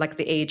know from like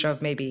the age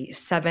of maybe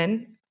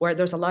 7, where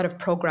there's a lot of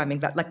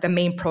programming that like the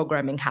main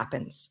programming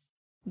happens.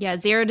 Yeah,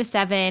 0 to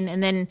 7.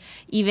 And then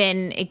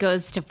even it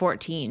goes to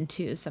 14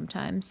 too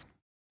sometimes.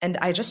 And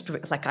I just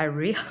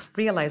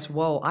realized,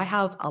 whoa, I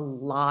have a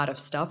lot of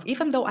stuff,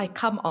 even though I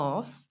come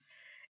off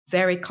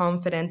very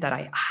confident that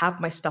I have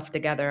my stuff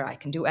together, I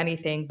can do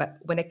anything. But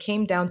when it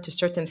came down to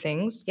certain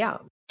things,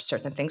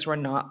 certain things were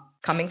not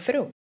coming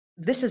through.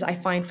 This is, I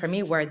find for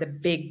me, where the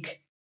big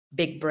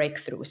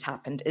breakthroughs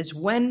happened is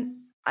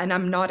when, and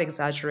I'm not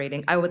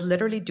exaggerating, I would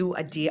literally do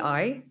a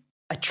DI,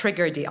 a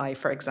trigger DI,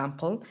 for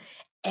example.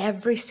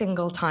 Every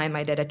single time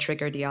I did a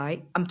trigger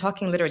DI, I'm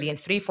talking literally in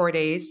 3-4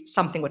 days,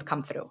 something would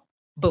come through.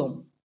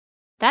 Boom.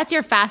 That's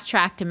your fast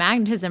track to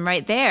magnetism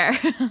right there.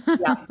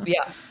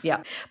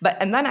 Yeah.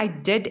 And then I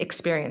did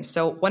experience.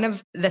 So one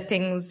of the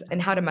things in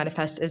how to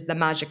manifest is the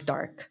magic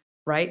dark,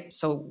 right?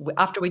 So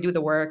after we do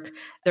the work,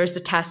 there's the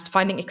test,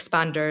 finding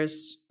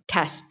expanders,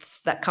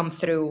 tests that come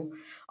through.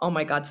 Oh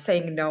my God,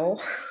 saying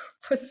no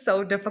was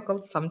so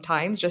difficult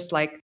sometimes, just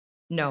like,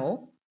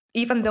 no.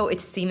 Even though it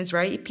seems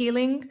very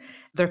appealing,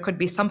 there could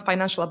be some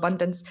financial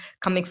abundance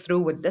coming through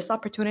with this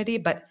opportunity,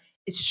 but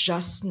it's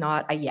just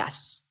not a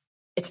yes.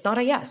 It's not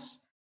a yes.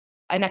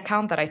 An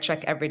account that I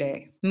check every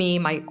day,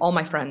 all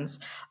my friends,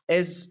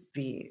 is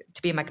the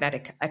To Be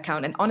Magnetic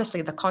account. And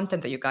honestly, the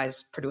content that you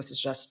guys produce is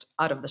just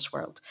out of this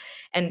world.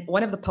 And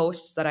one of the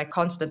posts that I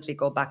constantly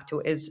go back to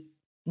is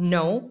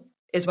no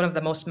is one of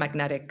the most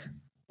magnetic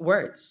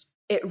words.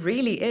 It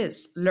really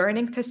is.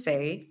 Learning to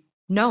say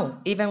no,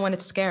 even when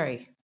it's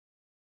scary.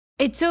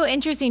 It's so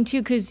interesting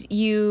too, because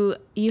you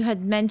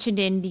had mentioned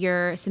in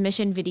your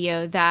submission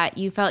video that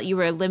you felt you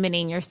were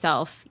limiting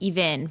yourself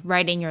even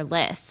writing your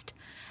list.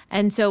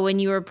 And so when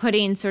you were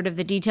putting sort of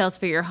the details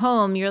for your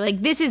home, you're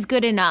like, this is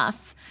good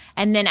enough.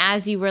 And then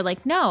as you were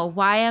like, no,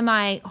 why am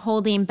I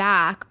holding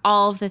back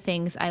all of the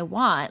things I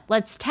want?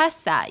 Let's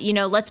test that.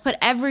 Let's put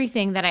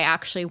everything that I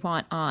actually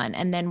want on,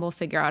 and then we'll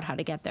figure out how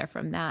to get there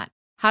from that.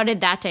 How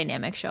did that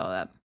dynamic show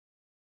up?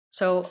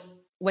 So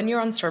when you're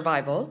on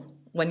survival,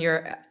 when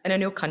you're in a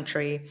new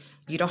country,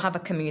 you don't have a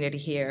community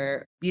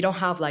here, you don't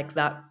have like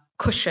that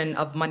cushion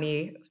of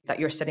money that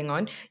you're sitting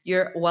on.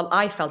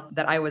 I felt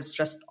that I was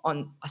just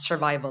on a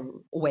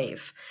survival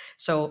wave.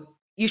 So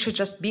you should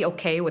just be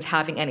okay with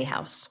having any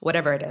house,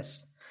 whatever it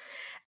is.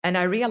 And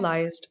I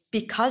realized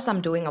because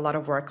I'm doing a lot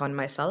of work on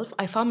myself,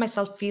 I found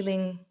myself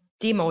feeling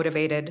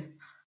demotivated,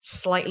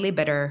 slightly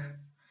bitter.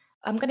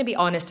 I'm going to be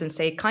honest and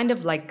say kind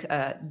of like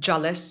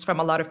jealous from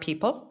a lot of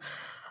people.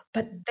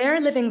 But they're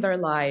living their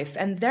life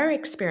and they're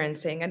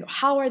experiencing, and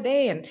how are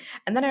they? And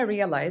then I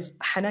realized,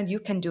 Hanan, you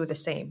can do the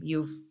same.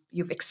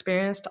 You've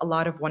experienced a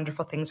lot of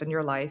wonderful things in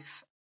your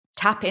life.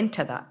 Tap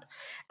into that.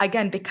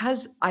 Again,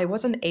 because I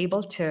wasn't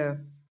able to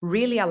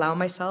really allow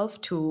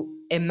myself to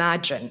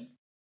imagine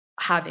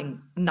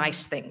having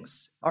nice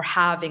things or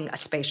having a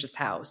spacious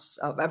house,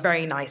 a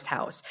very nice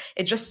house.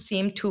 It just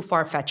seemed too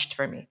far-fetched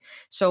for me.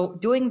 So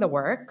doing the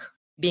work,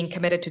 being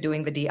committed to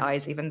doing the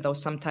DIs, even though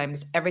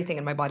sometimes everything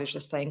in my body is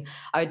just saying,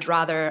 I'd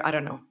rather, I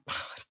don't know,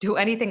 do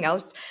anything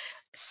else.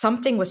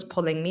 Something was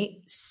pulling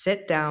me,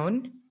 sit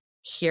down,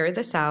 hear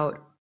this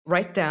out,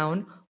 write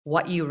down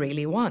what you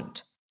really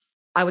want.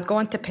 I would go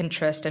onto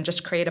Pinterest and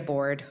just create a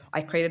board.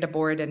 I created a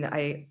board and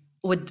I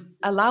would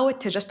allow it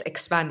to just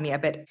expand me a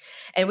bit.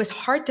 And it was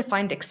hard to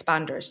find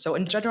expanders. So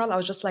in general, I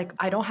was just like,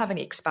 I don't have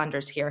any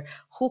expanders here.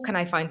 Who can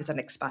I find as an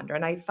expander?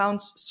 And I found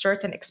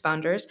certain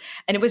expanders.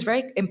 And it was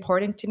very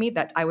important to me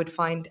that I would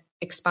find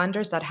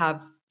expanders that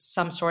have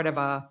some sort of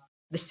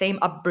the same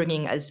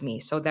upbringing as me.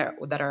 So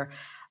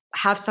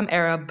have some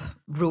Arab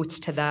roots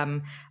to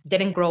them,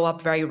 didn't grow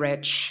up very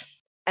rich.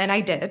 And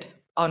I did.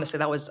 Honestly,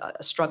 that was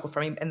a struggle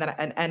for me. And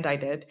I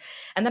did.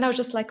 And then I was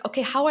just like,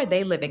 okay, how are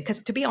they living? Because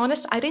to be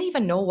honest, I didn't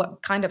even know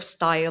what kind of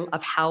style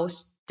of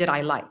house did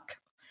I like.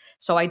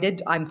 So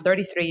I'm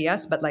 33,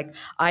 yes, but like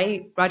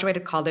I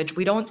graduated college.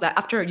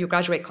 After you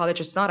graduate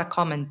college, it's not a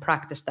common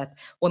practice that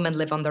women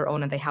live on their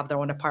own and they have their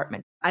own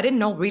apartment. I didn't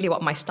know really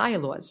what my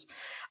style was.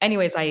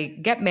 Anyways, I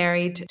get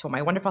married to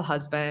my wonderful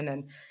husband,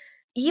 and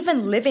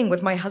even living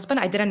with my husband,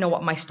 I didn't know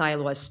what my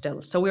style was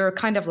still. So we were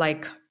kind of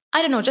like,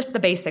 I don't know, just the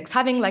basics,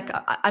 having like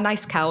a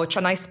nice couch,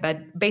 a nice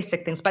bed,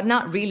 basic things, but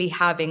not really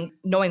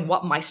knowing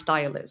what my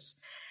style is.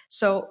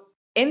 So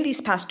in these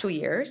past 2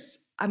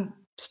 years, I'm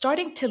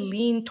starting to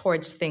lean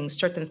towards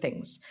certain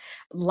things.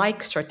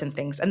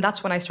 And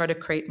that's when I started to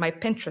create my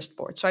Pinterest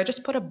board. So I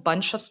just put a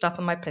bunch of stuff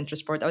on my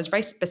Pinterest board. I was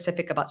very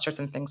specific about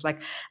certain things,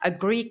 like a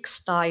Greek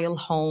style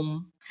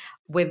home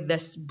with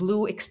this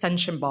blue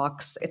extension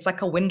box. It's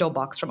like a window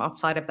box from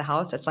outside of the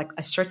house. It's like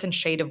a certain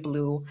shade of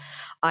blue.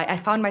 I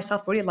found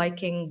myself really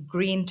liking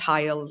green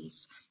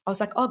tiles. I was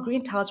like, oh,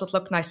 green tiles would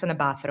look nice in a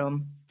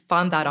bathroom.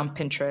 Found that on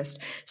Pinterest.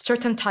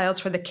 Certain tiles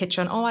for the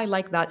kitchen. Oh, I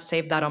like that.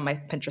 Save that on my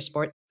Pinterest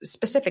board.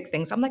 Specific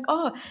things. I'm like,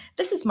 oh,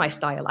 this is my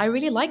style. I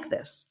really like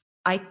this.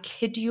 I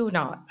kid you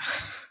not.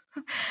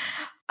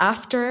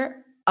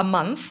 After a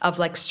month of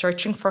like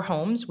searching for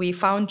homes, we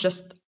found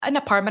just a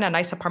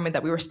nice apartment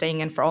that we were staying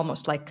in for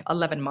almost like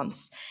 11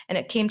 months. And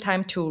it came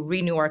time to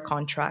renew our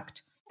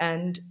contract.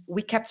 And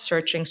we kept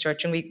searching.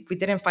 We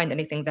didn't find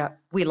anything that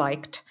we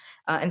liked.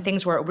 And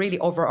things were really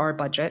over our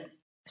budget.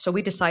 So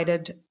we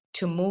decided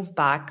to move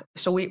back.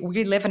 So we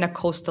live in a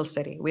coastal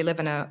city. We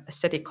live in a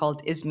city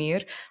called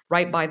Izmir,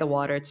 right by the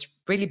water. It's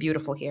really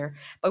beautiful here.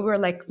 But we were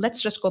like,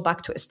 let's just go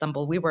back to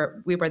Istanbul. We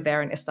were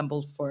there in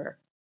Istanbul for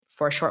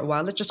a short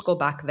while. Let's just go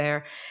back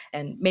there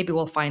and maybe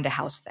we'll find a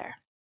house there.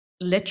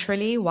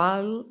 Literally,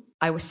 while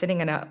I was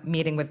sitting in a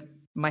meeting with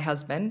my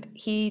husband,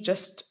 he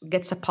just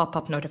gets a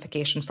pop-up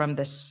notification from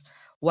this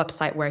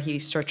website where he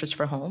searches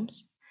for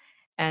homes.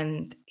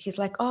 And he's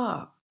like,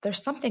 oh,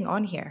 there's something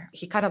on here.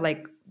 He kind of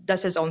like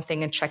does his own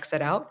thing and checks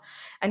it out.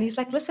 And he's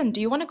like, listen,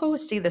 do you want to go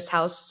see this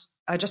house?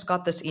 I just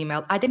got this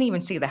email. I didn't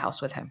even see the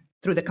house with him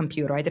through the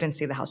computer. I didn't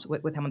see the house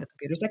with him on the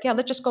computer. He's like, yeah,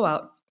 let's just go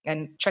out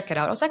and check it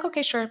out. I was like,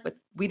 okay, sure. But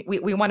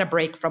we want a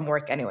break from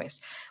work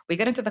anyways. We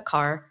get into the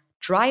car,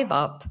 drive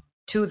up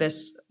to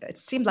this, it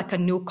seemed like a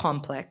new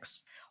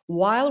complex.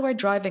 While we're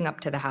driving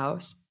up to the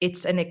house,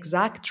 it's an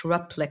exact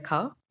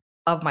replica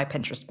of my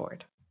Pinterest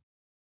board.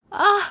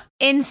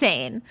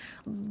 Insane.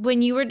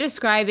 When you were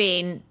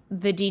describing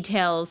the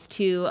details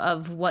too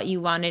of what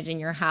you wanted in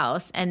your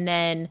house and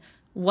then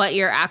what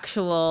your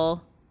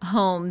actual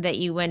home that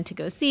you went to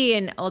go see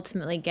and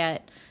ultimately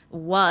get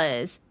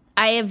was,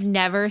 I have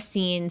never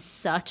seen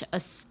such a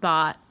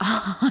spot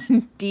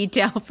on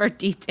detail for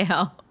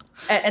detail.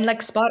 And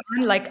like spot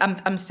on, like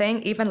I'm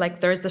saying, even like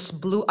there's this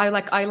blue, I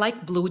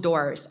like blue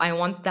doors. I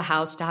want the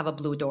house to have a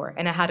blue door,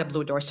 and I had a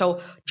blue door.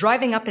 So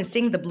driving up and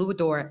seeing the blue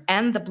door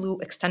and the blue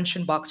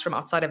extension box from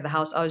outside of the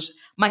house,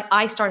 my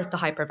eye started to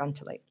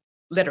hyperventilate,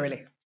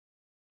 literally.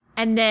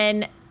 And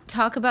then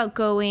talk about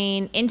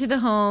going into the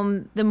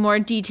home, the more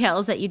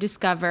details that you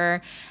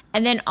discover,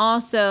 and then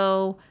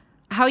also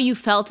how you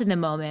felt in the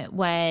moment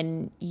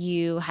when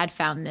you had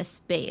found this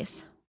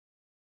space.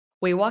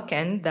 We walk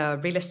in, the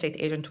real estate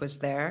agent was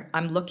there.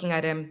 I'm looking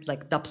at him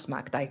like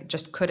dubsmacked. I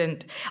just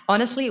couldn't.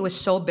 Honestly, it was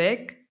so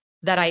big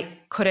that I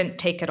couldn't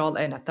take it all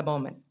in at the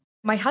moment.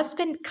 My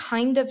husband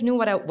kind of knew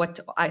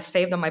what I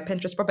saved on my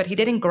Pinterest board, but he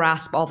didn't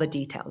grasp all the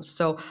details.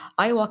 So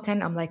I walk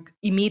in, I'm like,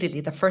 immediately,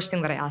 the first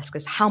thing that I ask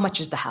is, how much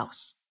is the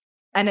house?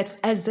 And it's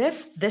as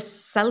if this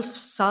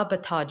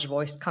self-sabotage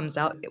voice comes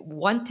out. It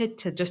wanted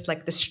to just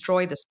like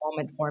destroy this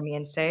moment for me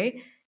and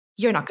say,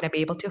 you're not going to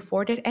be able to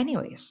afford it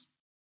anyways.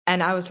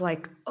 And I was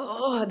like,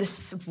 oh,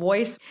 this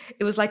voice,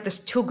 it was like this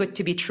too good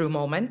to be true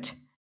moment.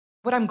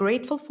 What I'm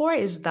grateful for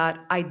is that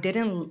I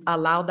didn't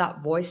allow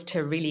that voice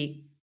to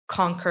really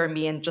conquer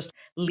me and just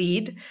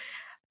lead,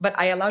 but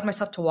I allowed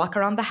myself to walk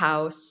around the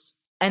house.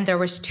 And there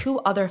was 2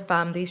 other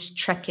families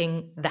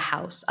checking the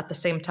house at the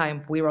same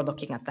time we were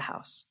looking at the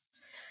house.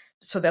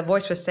 So the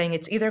voice was saying,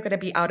 it's either going to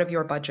be out of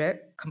your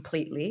budget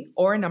completely,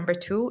 or number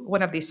 2,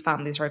 one of these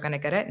families are going to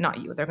get it,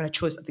 not you. They're going to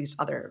choose these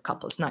other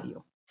couples, not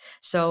you.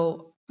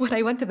 So when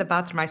I went to the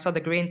bathroom, I saw the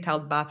green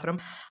tiled bathroom.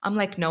 I'm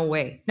like, no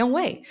way.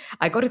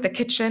 I go to the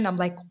kitchen. I'm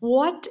like,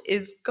 what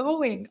is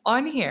going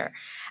on here?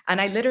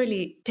 And I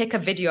literally take a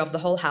video of the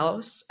whole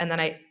house. And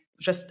then I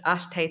just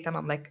asked Haytham,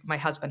 I'm like, my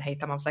husband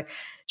Haytham, I was like,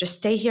 just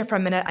stay here for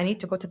a minute. I need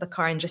to go to the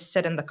car and just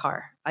sit in the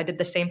car. I did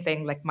the same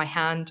thing, like my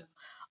hand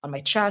on my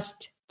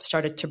chest,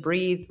 started to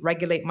breathe,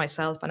 regulate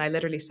myself. And I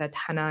literally said,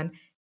 Hanan,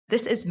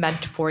 this is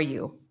meant for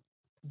you.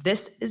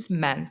 This is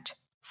meant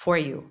for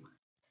you.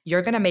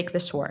 You're going to make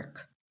this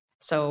work.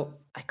 So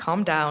I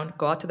calm down,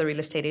 go out to the real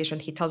estate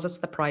agent. He tells us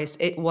the price.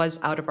 It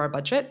was out of our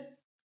budget.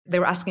 They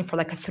were asking for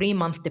like a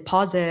 3-month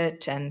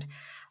deposit and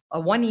a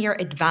 1-year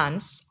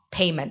advance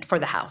payment for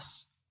the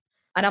house.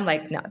 And I'm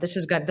like, no, this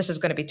is going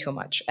to be too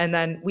much. And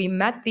then we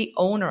met the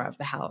owner of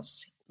the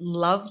house,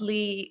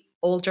 lovely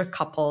older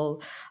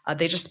couple.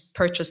 They just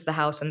purchased the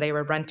house and they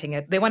were renting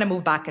it. They want to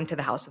move back into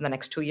the house in the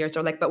next 2 years.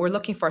 They're like, but we're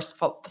looking for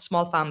a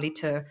small family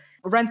to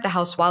rent the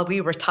house while we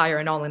retire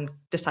and all and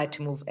decide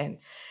to move in.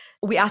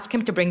 We ask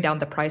him to bring down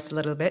the price a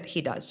little bit.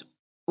 He does.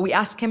 We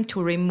ask him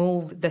to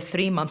remove the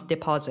 3-month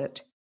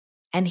deposit,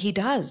 and he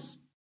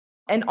does.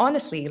 And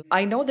honestly,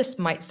 I know this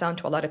might sound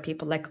to a lot of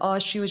people like, oh,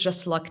 she was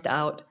just lucked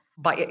out,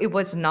 but it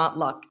was not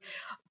luck.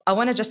 I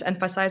want to just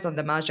emphasize on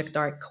the Magic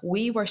Dark.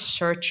 We were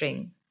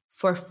searching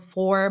for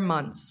 4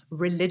 months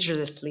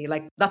religiously.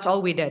 Like that's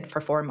all we did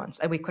for 4 months,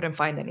 and we couldn't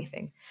find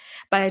anything.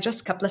 But I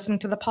just kept listening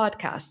to the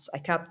podcasts. I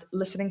kept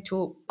listening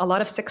to a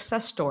lot of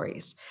success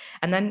stories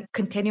and then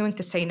continuing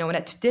to say no. And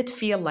it did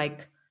feel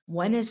like,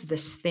 when is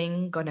this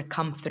thing going to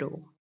come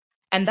through?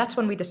 And that's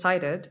when we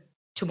decided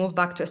to move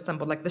back to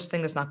Istanbul. Like this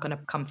thing is not going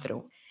to come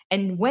through.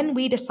 And when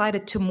we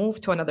decided to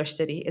move to another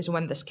city is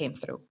when this came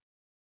through.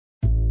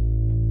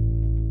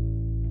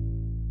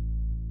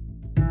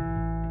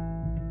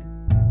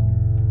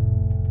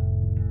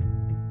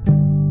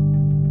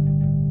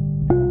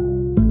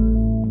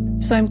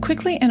 So I'm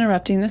quickly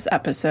interrupting this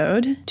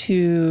episode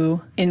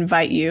to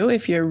invite you,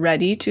 if you're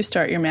ready to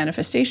start your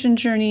manifestation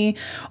journey,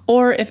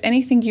 or if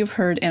anything you've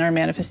heard in our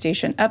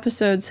manifestation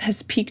episodes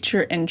has piqued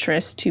your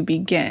interest to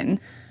begin.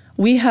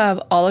 We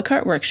have a la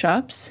carte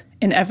workshops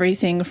in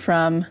everything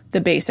from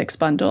the basics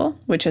bundle,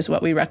 which is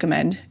what we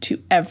recommend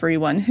to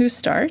everyone who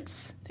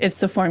starts. It's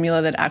the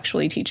formula that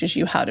actually teaches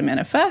you how to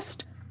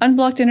manifest,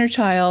 unblocked inner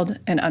child,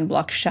 and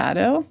unblocked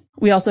shadow.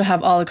 We also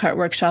have a la carte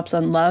workshops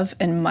on love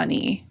and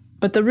money.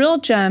 But the real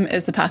gem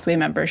is the Pathway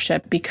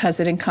membership because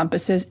it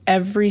encompasses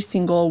every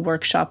single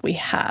workshop we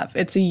have.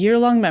 It's a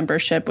year-long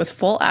membership with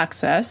full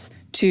access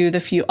to the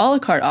few a la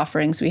carte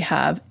offerings we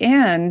have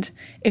and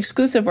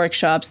exclusive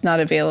workshops not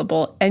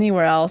available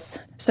anywhere else,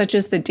 such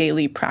as the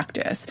daily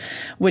practice,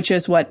 which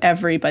is what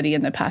everybody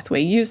in the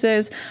Pathway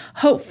uses,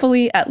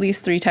 hopefully at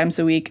least 3 times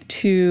a week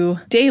to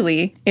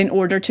daily, in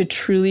order to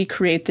truly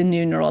create the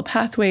new neural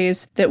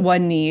pathways that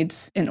one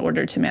needs in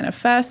order to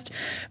manifest,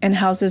 and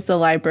houses the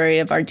library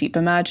of our deep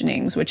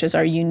imaginings, which is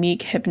our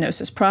unique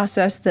hypnosis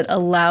process that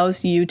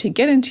allows you to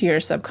get into your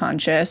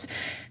subconscious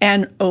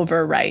and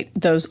overwrite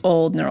those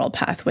old neural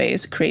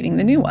pathways, creating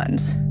the new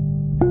ones.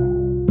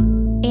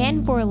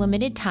 And for a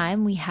limited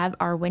time, we have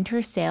our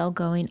winter sale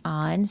going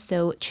on.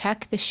 So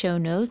check the show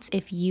notes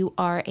if you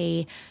are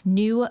a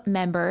new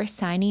member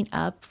signing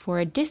up for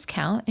a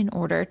discount in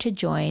order to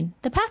join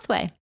the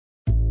Pathway.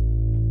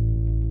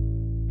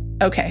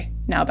 Okay,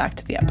 Now back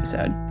to the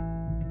episode.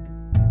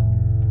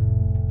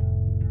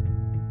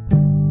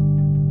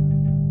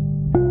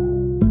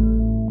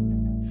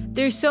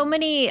 There's so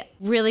many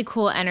really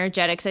cool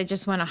energetics I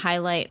just want to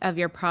highlight of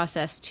your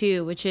process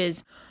too, which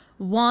is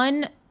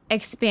one,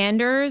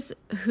 expanders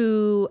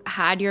who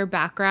had your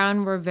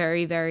background were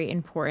very, very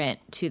important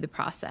to the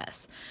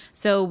process.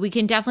 So we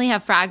can definitely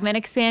have fragment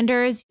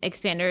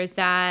expanders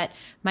that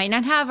might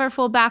not have our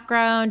full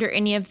background or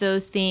any of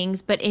those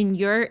things. But in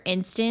your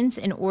instance,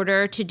 in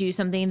order to do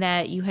something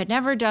that you had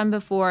never done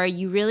before,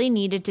 you really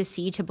needed to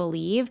see to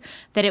believe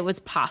that it was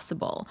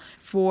possible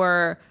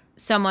for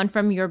someone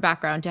from your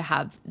background to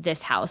have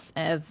this house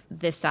of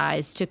this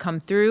size to come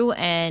through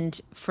and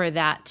for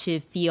that to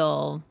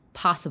feel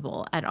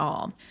possible at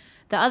all.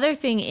 The other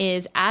thing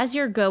is, as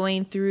you're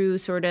going through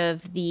sort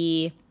of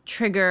the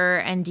trigger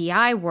and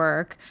DI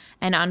work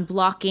and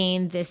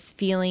unblocking this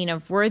feeling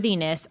of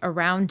worthiness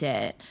around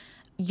it,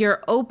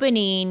 you're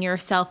opening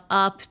yourself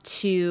up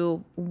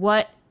to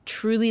what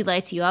truly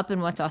lights you up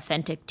and what's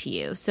authentic to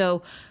you.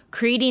 So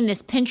creating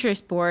this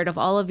Pinterest board of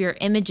all of your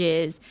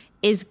images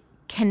is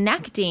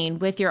connecting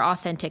with your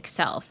authentic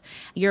self.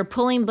 You're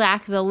pulling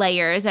back the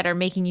layers that are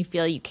making you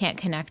feel you can't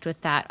connect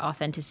with that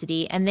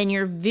authenticity. And then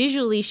you're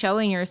visually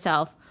showing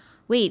yourself,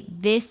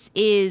 wait, this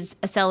is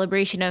a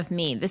celebration of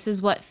me. This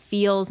is what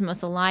feels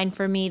most aligned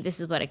for me. This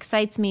is what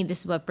excites me.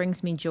 This is what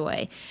brings me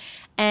joy.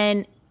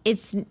 And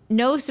it's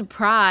no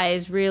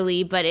surprise,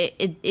 really, but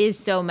it is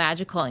so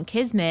magical in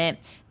Kismet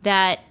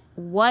that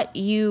what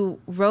you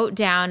wrote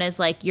down as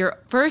like your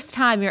first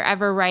time you're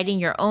ever writing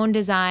your own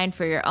design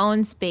for your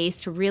own space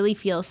to really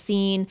feel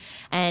seen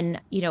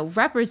and,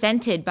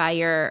 represented by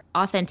your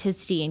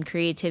authenticity and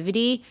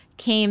creativity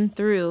came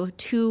through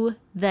to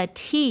the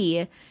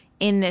T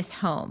in this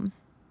home.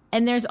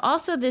 And there's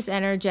also this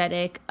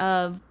energetic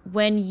of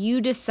when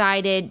you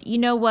decided, you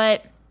know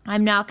what,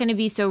 I'm not going to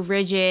be so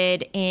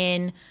rigid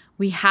in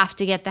we have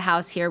to get the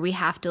house here, we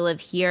have to live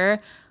here.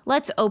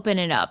 Let's open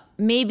it up.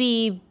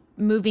 Maybe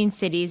moving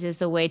cities is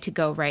the way to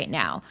go right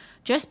now.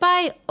 Just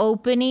by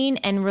opening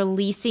and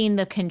releasing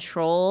the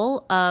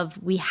control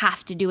of we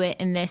have to do it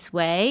in this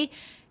way,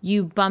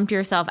 you bumped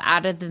yourself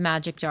out of the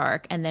magic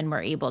dark and then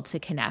were able to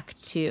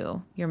connect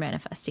to your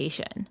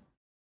manifestation.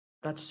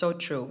 That's so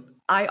true.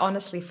 I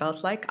honestly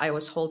felt like I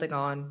was holding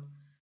on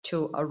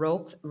to a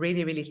rope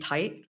really, really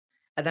tight.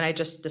 And then I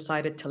just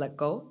decided to let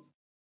go.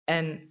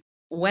 And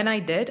when I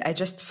did, I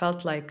just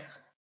felt like,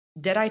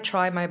 did I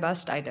try my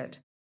best? I did.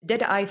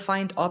 Did I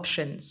find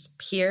options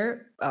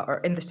here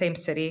or in the same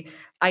city?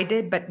 I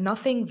did, but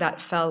nothing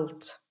that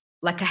felt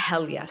like a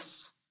hell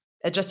yes.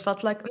 It just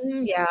felt like,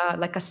 yeah,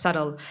 like a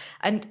settle.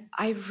 And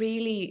I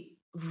really,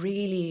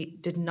 really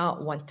did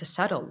not want to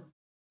settle.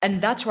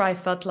 And that's where I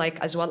felt like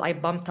as well, I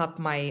bumped up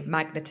my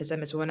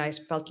magnetism is when I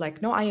felt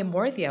like, no, I am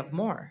worthy of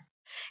more.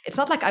 It's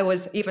not like I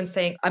was even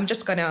saying, I'm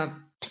just going to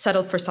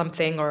settle for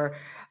something, or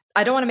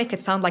I don't want to make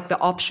it sound like the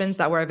options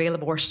that were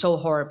available were so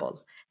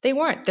horrible. They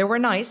weren't. They were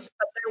nice,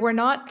 but they were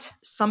not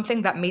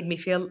something that made me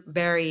feel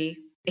very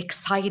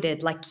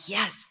excited. Like,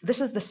 yes, this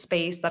is the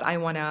space that I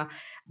want to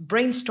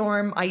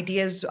brainstorm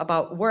ideas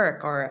about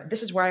work, or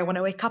this is where I want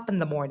to wake up in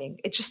the morning.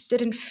 It just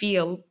didn't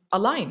feel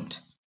aligned.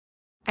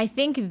 I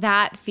think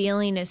that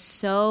feeling is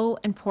so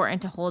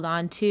important to hold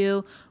on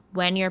to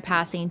when you're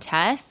passing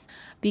tests,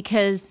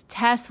 because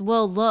tests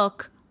will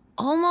look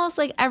almost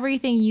like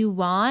everything you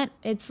want.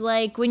 It's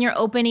like when you're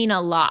opening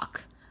a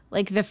lock.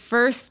 Like the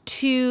first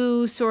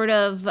two sort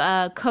of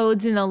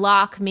codes in the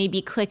lock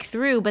maybe click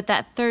through, but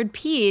that third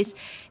piece,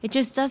 it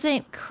just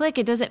doesn't click.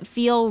 It doesn't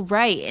feel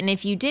right. And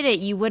if you did it,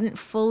 you wouldn't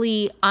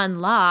fully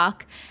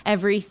unlock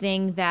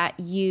everything that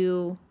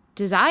you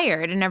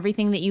desired and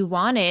everything that you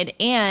wanted.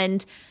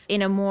 And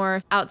in a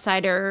more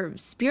outsider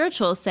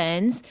spiritual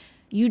sense,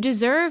 you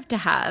deserve to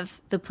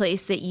have the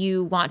place that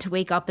you want to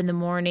wake up in the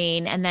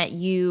morning and that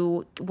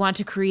you want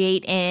to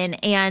create in.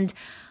 And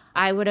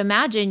I would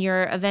imagine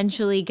you're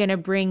eventually going to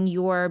bring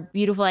your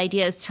beautiful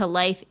ideas to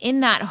life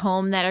in that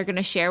home that are going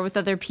to share with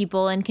other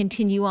people and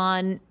continue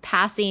on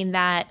passing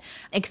that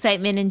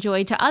excitement and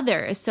joy to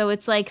others. So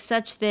it's like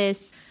such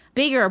this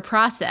bigger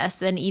process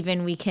than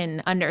even we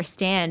can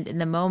understand in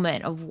the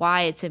moment of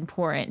why it's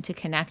important to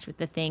connect with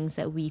the things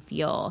that we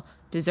feel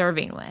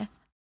deserving with.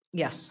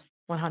 Yes,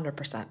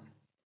 100%.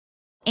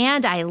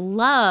 And I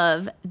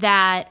love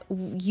that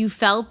you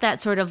felt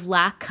that sort of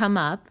lack come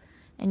up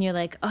and you're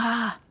like,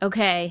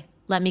 okay,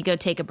 let me go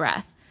take a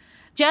breath.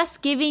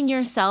 Just giving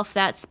yourself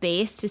that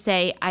space to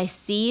say, I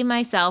see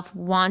myself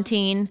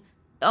wanting,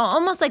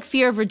 almost like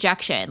fear of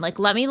rejection. Like,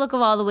 let me look at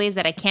all the ways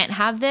that I can't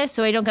have this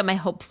so I don't get my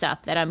hopes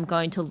up that I'm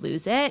going to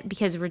lose it,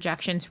 because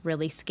rejection's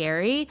really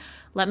scary.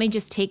 Let me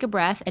just take a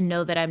breath and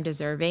know that I'm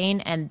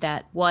deserving and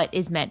that what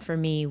is meant for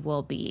me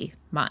will be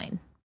mine.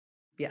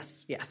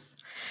 Yes, yes.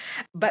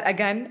 But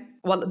again,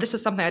 well, this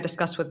is something I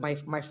discussed with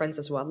my friends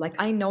as well. Like,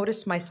 I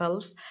noticed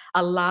myself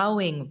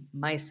allowing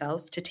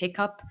myself to take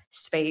up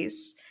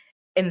space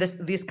in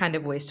these kind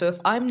of ways. So if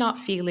I'm not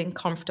feeling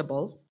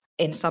comfortable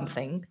in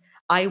something,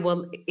 I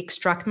will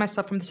extract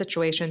myself from the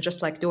situation,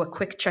 just like do a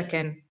quick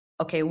check-in.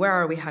 Okay, where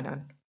are we,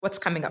 Hanan? What's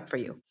coming up for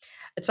you?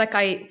 It's like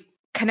I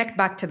connect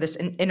back to this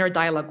inner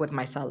dialogue with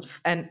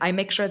myself. And I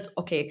make sure,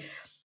 okay,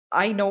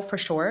 I know for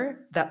sure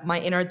that my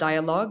inner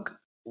dialogue,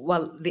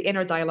 well, the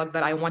inner dialogue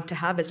that I want to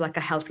have is like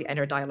a healthy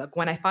inner dialogue.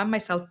 When I find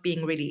myself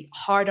being really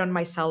hard on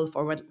myself,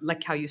 or when,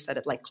 like how you said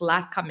it, like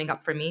lack coming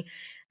up for me,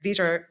 these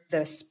are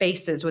the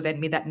spaces within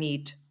me that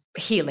need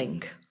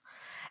healing.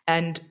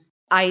 And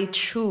I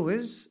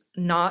choose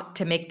not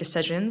to make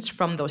decisions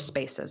from those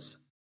spaces.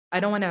 I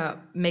don't want to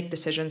make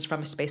decisions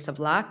from a space of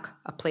lack,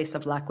 a place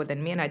of lack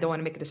within me. And I don't want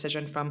to make a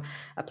decision from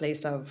a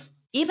place of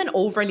even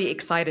overly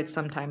excited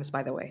sometimes,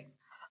 by the way.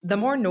 The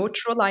more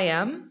neutral I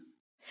am,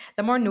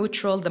 the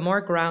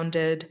more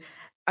grounded,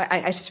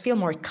 I just feel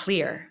more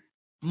clear,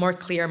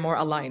 more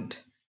aligned.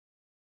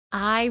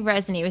 I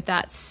resonate with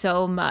that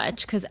so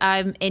much because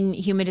I'm in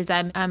human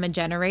design, I'm a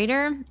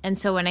generator. And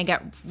so when I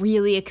get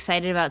really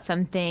excited about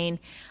something,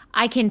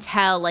 I can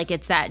tell like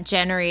it's that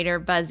generator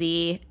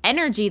buzzy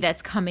energy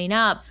that's coming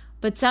up.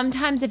 But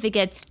sometimes if it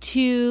gets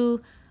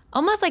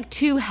almost like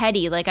too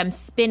heady, like I'm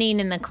spinning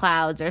in the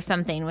clouds or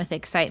something with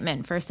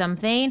excitement for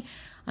something,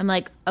 I'm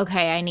like,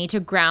 okay, I need to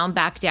ground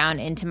back down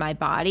into my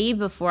body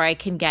before I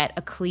can get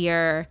a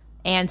clear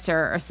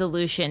answer or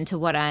solution to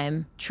what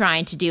I'm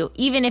trying to do.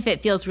 Even if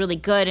it feels really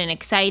good and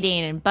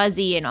exciting and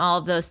buzzy and all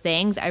of those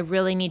things, I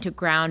really need to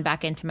ground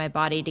back into my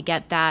body to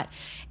get that.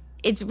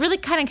 It's really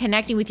kind of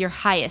connecting with your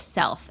highest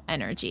self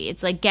energy.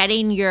 It's like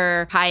getting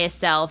your highest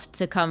self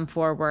to come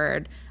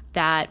forward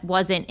that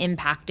wasn't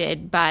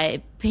impacted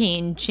by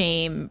pain,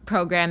 shame,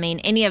 programming,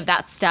 any of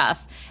that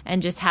stuff,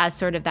 and just has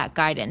sort of that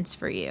guidance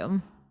for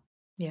you.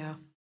 Yeah.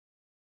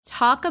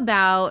 Talk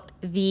about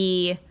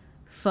the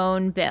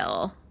phone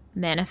bill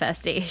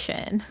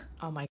manifestation.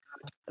 Oh my God.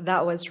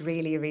 That was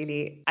really,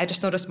 really, I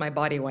just noticed my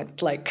body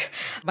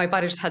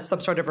just had some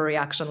sort of a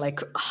reaction, like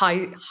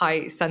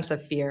high sense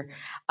of fear.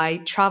 I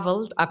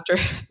traveled after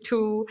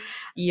 2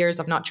 years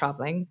of not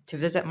traveling to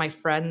visit my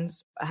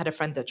friends. I had a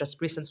friend that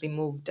just recently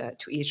moved to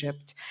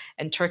Egypt,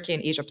 and Turkey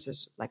and Egypt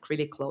is like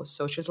really close.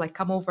 So she was like,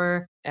 come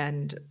over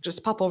and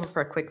just pop over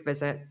for a quick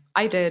visit.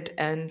 I did.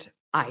 And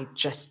I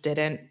just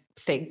didn't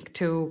think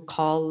to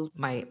call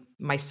my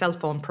cell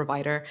phone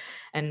provider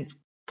and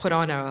put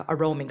on a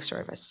roaming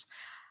service.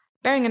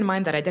 Bearing in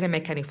mind that I didn't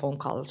make any phone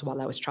calls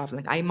while I was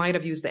traveling. I might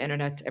have used the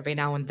internet every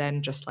now and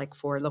then, just like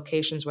for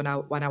locations when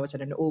I was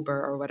in an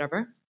Uber or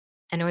whatever.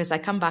 Anyways, I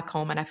come back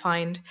home and I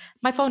find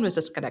my phone was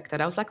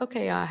disconnected. I was like,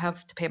 okay, I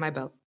have to pay my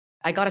bill.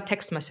 I got a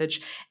text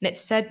message and it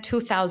said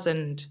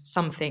 2,000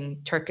 something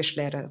Turkish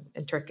lira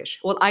in Turkish.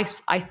 Well, I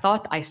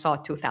thought I saw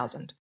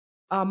 2,000.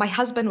 My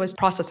husband was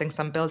processing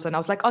some bills and I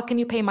was like, oh, can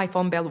you pay my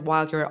phone bill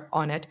while you're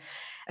on it?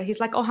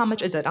 He's like, oh, how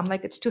much is it? I'm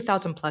like, it's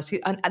 2,000 plus.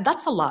 And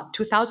that's a lot.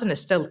 2,000 is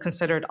still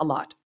considered a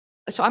lot.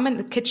 So I'm in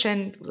the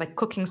kitchen, like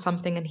cooking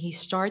something, and he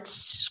starts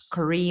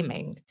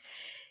screaming,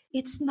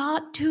 it's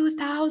not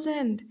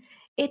 2,000.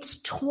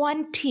 It's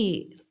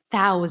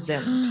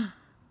 20,000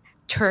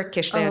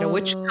 Turkish lira,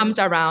 which comes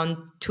around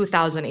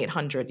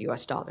 2,800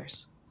 US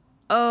dollars.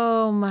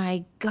 Oh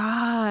my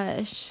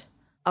gosh.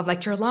 I'm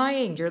like, you're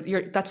lying.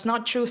 You're that's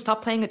not true.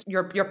 Stop playing it.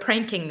 You're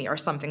pranking me or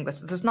something.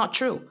 This is not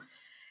true.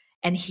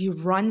 And he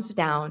runs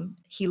down.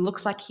 He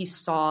looks like he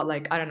saw,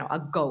 like, I don't know, a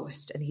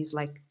ghost. And he's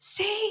like,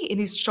 see? And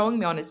he's showing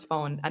me on his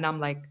phone. And I'm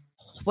like,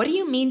 what do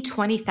you mean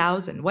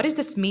 20,000? What does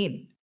this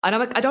mean? And I'm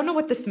like, I don't know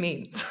what this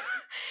means.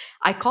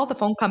 I called the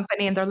phone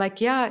company and they're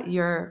like, yeah,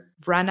 you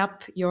ran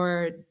up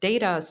your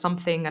data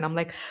something. And I'm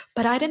like,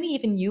 but I didn't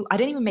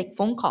even make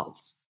phone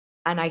calls.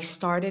 And I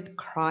started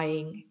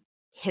crying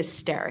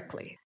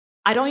hysterically.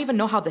 I don't even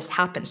know how this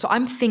happened. So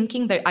I'm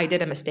thinking that I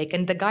did a mistake.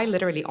 And the guy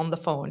literally on the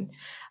phone,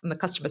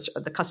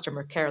 the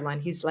customer care line,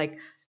 he's like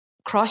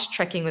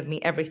cross-checking with me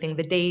everything,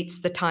 the dates,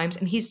 the times.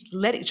 And he's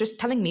just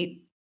telling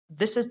me,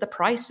 this is the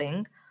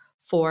pricing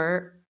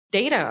for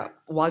data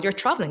while you're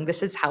traveling.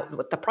 This is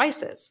what the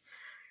price is.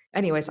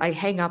 Anyways, I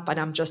hang up and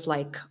I'm just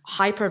like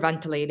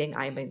hyperventilating.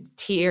 I'm in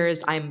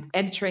tears. I'm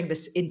entering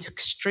this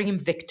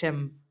extreme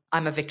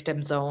I'm a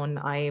victim zone.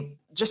 I'm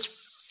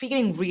just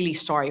feeling really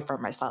sorry for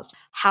myself.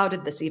 How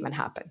did this even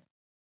happen?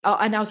 Oh,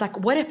 and I was like,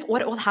 what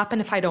will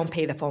happen if I don't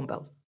pay the phone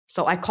bill?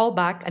 So I call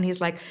back and he's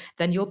like,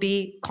 then you'll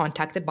be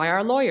contacted by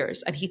our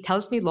lawyers. And he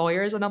tells me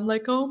lawyers and I'm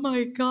like, oh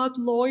my God,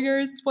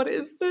 lawyers, what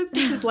is this?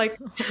 This is like,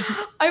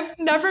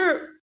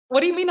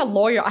 what do you mean a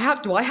lawyer?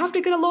 Do I have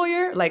to get a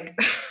lawyer? Like,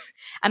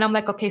 and I'm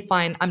like, okay,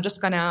 fine. I'm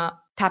just going to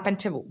tap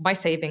into my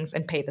savings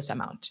and pay this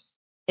amount.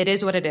 It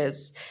is what it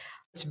is.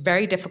 It's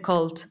very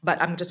difficult, but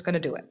I'm just going to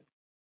do it.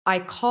 I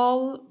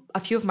call a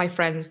few of my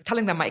friends,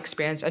 telling them my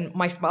experience. And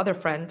my other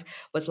friend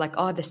was like,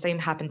 oh, the same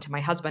happened to my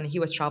husband. He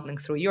was traveling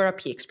through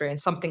Europe. He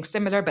experienced something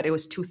similar, but it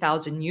was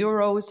 2,000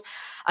 euros.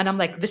 And I'm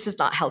like, this is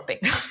not helping.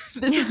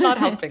 This is not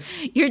helping.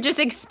 You're just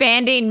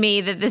expanding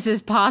me that this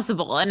is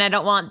possible. And I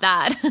don't want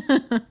that.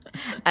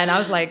 And I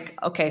was like,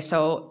 okay,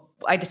 so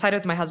I decided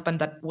with my husband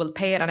that we'll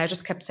pay it. And I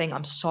just kept saying,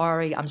 I'm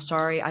sorry.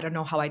 I don't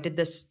know how I did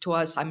this to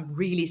us. I'm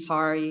really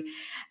sorry.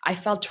 I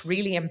felt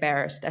really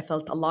embarrassed. I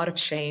felt a lot of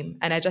shame.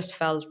 And I just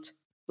felt,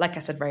 like I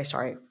said, very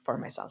sorry for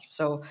myself.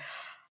 So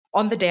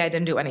On the day, I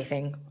didn't do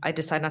anything. I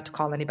decided not to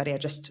call anybody. I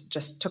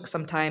just took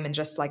some time and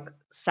just like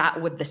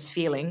sat with this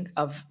feeling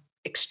of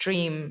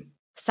extreme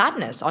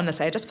sadness.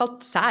 Honestly, I just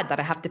felt sad that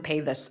I have to pay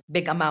this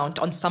big amount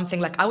on something.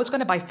 Like I was going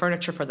to buy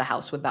furniture for the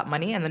house with that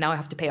money, and then now I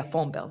have to pay a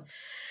phone bill.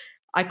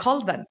 I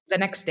called the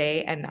next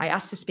day and I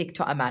asked to speak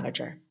to a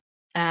manager.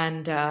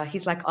 And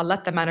he's like, I'll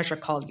let the manager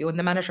call you. And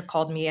the manager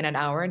called me in an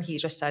hour and he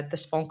just said,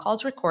 this phone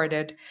call's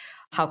recorded.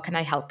 How can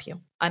I help you?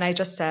 And I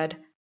just said,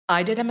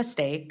 I did a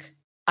mistake.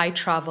 I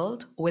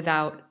traveled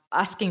without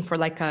asking for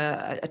like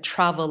a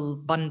travel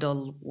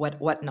bundle,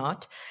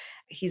 whatnot.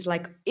 He's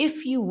like,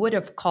 if you would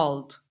have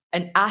called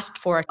and asked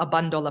for a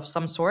bundle of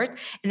some sort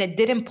and it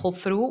didn't pull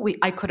through,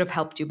 I could have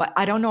helped you. But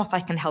I don't know if I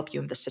can help you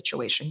in this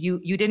situation. You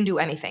didn't do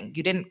anything.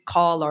 You didn't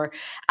call or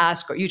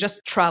ask, or you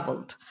just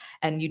traveled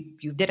and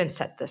you didn't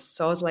set this.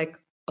 So I was like,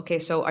 okay,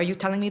 so are you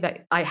telling me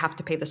that I have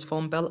to pay this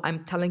phone bill?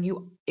 I'm telling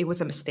you it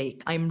was a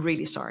mistake. I'm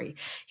really sorry.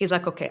 He's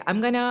like, okay,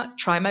 I'm going to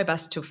try my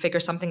best to figure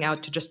something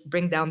out to just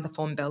bring down the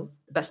phone bill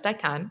the best I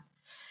can.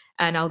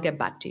 And I'll get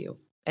back to you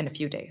in a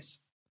few days.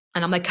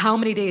 And I'm like, how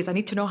many days? I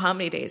need to know how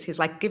many days. He's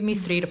like, give me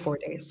 3 to 4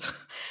 days.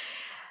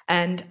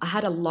 And I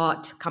had a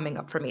lot coming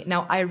up for me.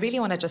 Now, I really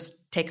want to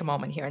just take a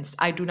moment here. And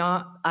I do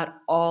not at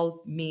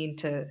all mean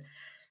to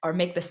or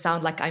make this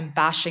sound like I'm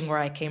bashing where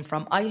I came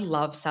from. I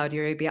love Saudi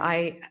Arabia.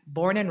 I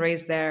born and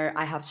raised there.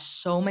 I have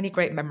so many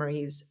great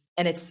memories.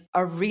 And it's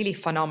a really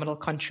phenomenal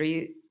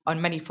country on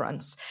many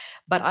fronts.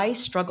 But I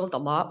struggled a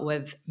lot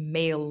with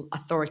male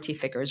authority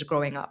figures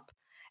growing up.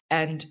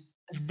 And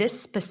this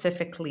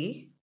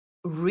specifically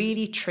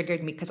really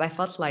triggered me because I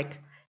felt like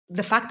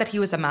the fact that he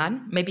was a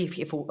man, maybe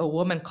if a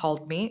woman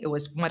called me,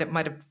 it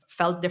might have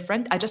felt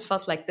different. I just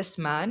felt like this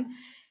man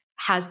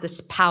has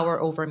this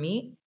power over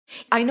me.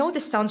 I know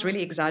this sounds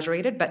really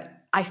exaggerated, but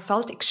I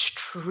felt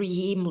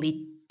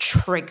extremely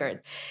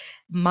triggered.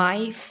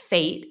 My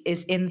fate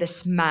is in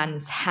this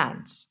man's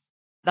hands.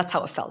 That's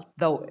how it felt,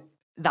 though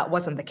that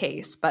wasn't the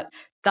case. But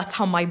that's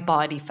how my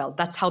body felt.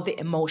 That's how the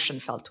emotion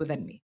felt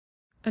within me.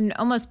 And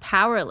almost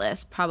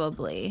powerless,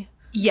 probably.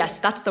 Yes,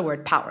 that's the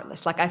word,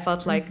 powerless. Like I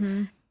felt like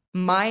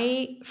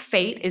my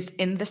fate is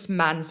in this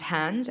man's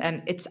hands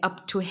and it's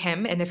up to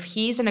him. And if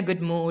he's in a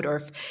good mood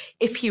or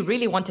if he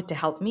really wanted to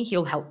help me,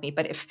 he'll help me.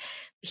 But if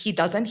he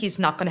doesn't, he's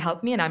not going to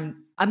help me and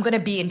I'm going to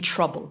be in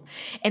trouble.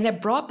 And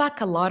it brought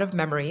back a lot of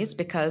memories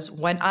because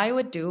when I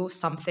would do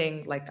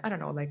something like, I don't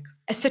know, like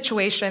a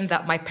situation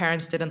that my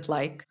parents didn't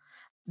like,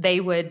 they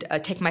would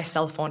take my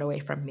cell phone away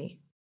from me.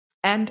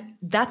 And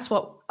that's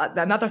what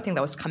another thing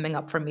that was coming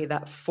up for me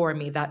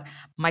that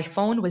my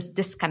phone was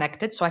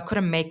disconnected. So I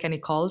couldn't make any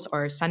calls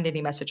or send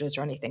any messages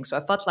or anything. So I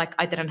felt like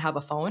I didn't have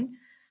a phone.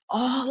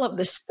 All of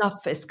this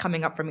stuff is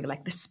coming up for me,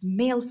 like this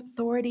male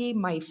authority,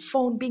 my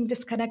phone being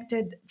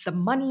disconnected, the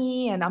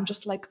money. And I'm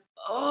just like,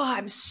 oh,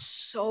 I'm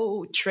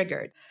so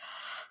triggered.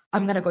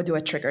 I'm going to go do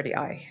a trigger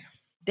DI.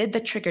 Did the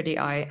trigger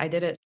DI. I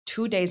did it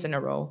 2 days in a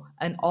row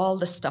and all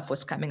this stuff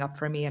was coming up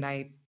for me. And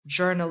I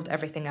journaled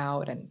everything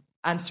out and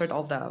answered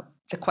all the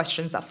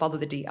questions that follow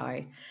the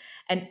DI.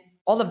 And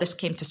all of this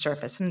came to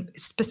surface, and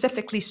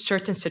specifically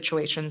certain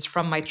situations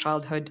from my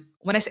childhood,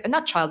 when I say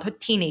not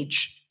childhood,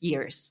 teenage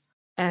years.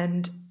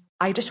 And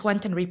I just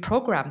went and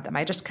reprogrammed them.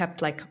 I just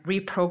kept like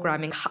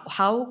reprogramming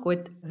how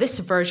would this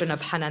version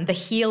of Hanan, the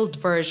healed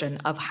version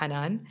of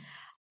Hanan,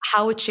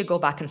 how would she go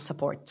back and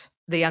support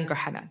the younger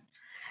Hanan?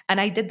 And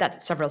I did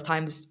that several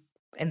times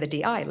in the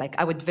DI. Like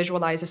I would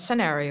visualize a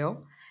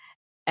scenario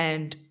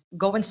and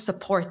go and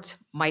support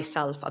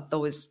myself at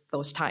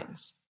those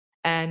times.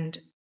 And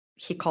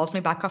he calls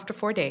me back after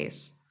 4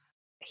 days.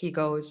 He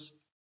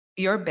goes,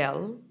 your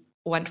bill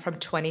went from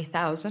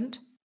 20,000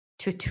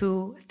 to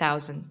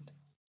 2,000.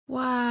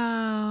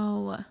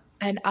 Wow.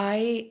 And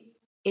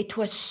it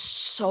was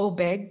so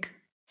big.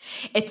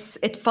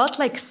 It felt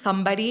like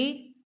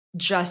somebody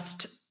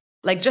just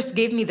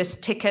gave me this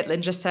ticket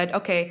and just said,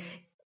 okay,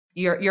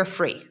 you're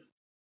free.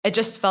 It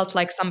just felt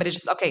like somebody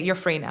just, okay, you're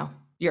free now.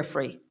 You're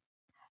free.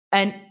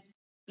 And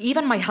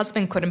even my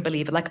husband couldn't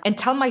believe it. Like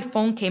until my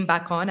phone came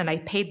back on and I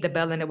paid the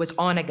bill and it was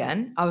on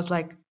again, I was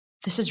like,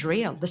 this is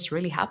real. This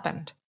really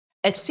happened.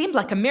 It seemed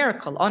like a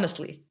miracle,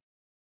 honestly.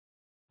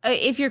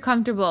 If you're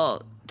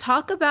comfortable,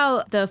 talk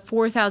about the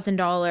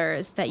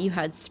 $4,000 that you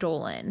had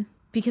stolen,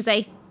 because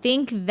I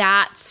think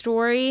that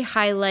story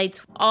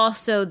highlights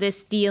also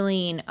this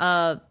feeling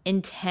of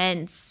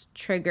intense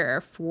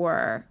trigger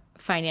for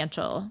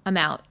financial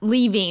amount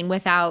leaving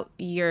without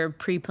your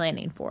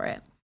pre-planning for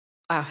it.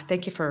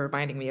 Thank you for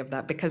reminding me of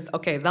that because,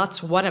 okay,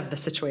 that's one of the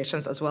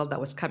situations as well that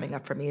was coming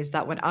up for me is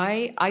that when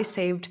I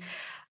saved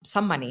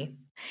some money,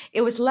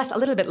 it was a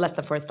little bit less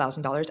than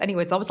 $4,000.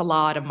 Anyways, that was a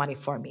lot of money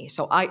for me.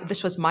 So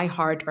this was my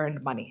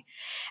hard-earned money.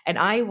 And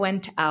I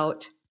went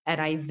out and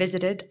I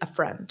visited a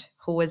friend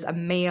who was a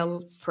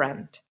male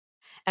friend.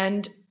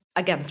 And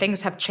again,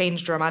 things have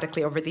changed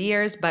dramatically over the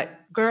years, but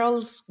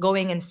girls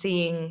going and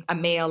seeing a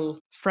male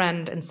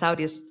friend in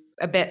Saudi is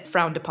a bit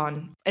frowned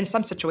upon. In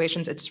some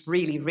situations, it's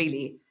really,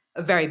 really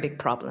a very big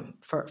problem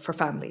for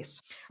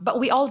families. But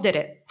we all did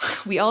it.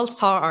 We all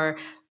saw our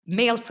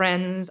male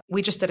friends.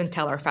 We just didn't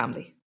tell our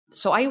family.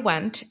 So I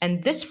went,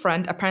 and this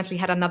friend apparently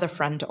had another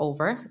friend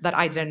over that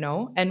I didn't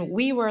know. And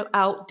we were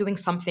out doing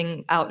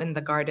something out in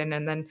the garden.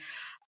 And then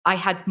I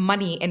had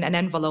money in an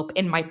envelope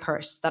in my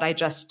purse that I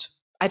just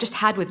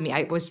had with me.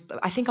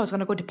 I think I was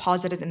going to go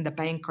deposit it in the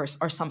bank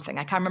or something.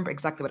 I can't remember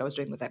exactly what I was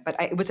doing with it, but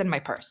it was in my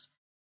purse.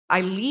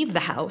 I leave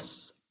the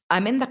house.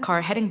 I'm in the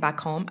car heading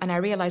back home, and I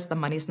realize the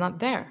money's not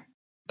there.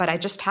 But I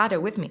just had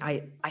it with me.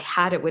 I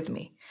had it with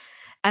me.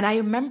 And I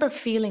remember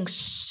feeling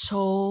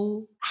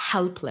so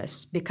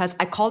helpless because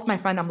I called my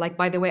friend. I'm like,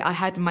 by the way, I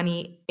had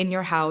money in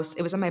your house.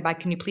 It was in my bag.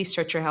 Can you please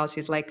search your house?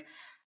 He's like,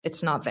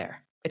 it's not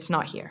there. It's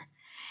not here.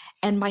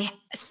 And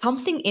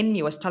something in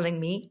me was telling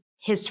me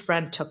his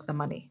friend took the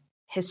money.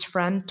 His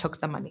friend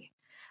took the money.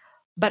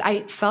 But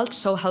I felt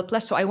so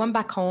helpless. So I went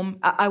back home.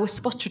 I was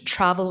supposed to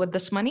travel with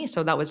this money.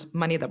 So that was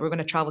money that we were going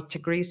to travel to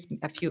Greece,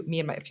 a few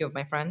of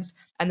my friends.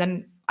 And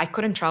then I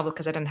couldn't travel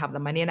because I didn't have the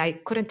money. And I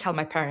couldn't tell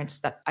my parents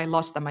that I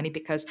lost the money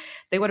because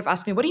they would have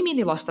asked me, what do you mean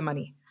you lost the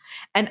money?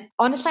 And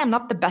honestly, I'm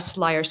not the best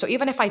liar. So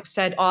even if I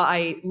said, oh,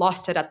 I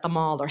lost it at the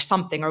mall or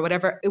something or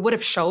whatever, it would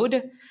have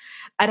showed.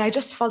 And I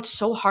just felt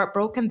so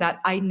heartbroken that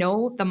I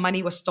know the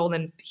money was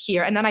stolen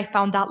here. And then I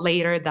found out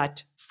later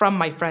that from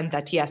my friend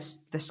that,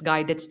 yes, this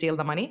guy did steal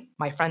the money.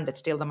 My friend did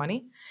steal the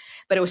money,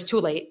 but it was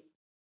too late.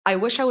 I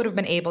wish I would have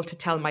been able to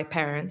tell my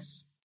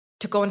parents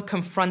to go and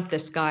confront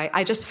this guy.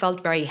 I just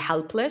felt very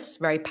helpless,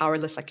 very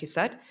powerless, like you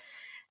said.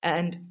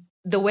 And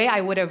the way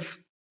I would have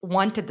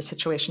wanted the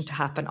situation to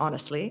happen,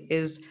 honestly,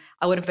 is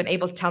I would have been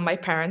able to tell my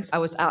parents I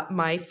was at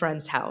my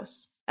friend's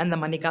house and the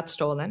money got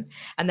stolen.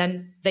 And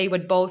then they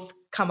would both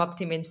come up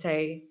to me and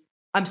say,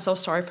 I'm so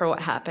sorry for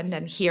what happened.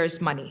 And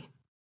here's money.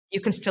 You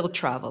can still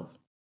travel.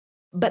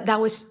 But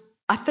that was,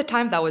 at the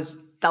time, that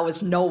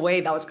was no way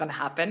that was going to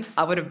happen.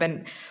 I would have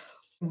been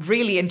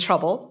really in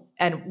trouble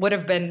and would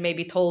have been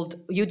maybe told,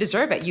 you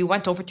deserve it. You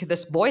went over to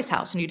this boy's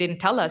house and you didn't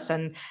tell us.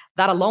 And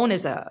that alone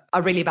is a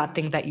really bad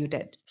thing that you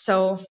did.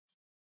 So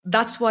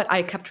that's what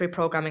I kept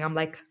reprogramming. I'm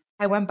like,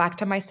 I went back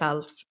to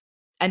myself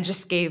and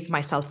just gave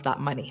myself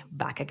that money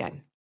back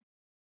again.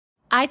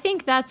 I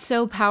think that's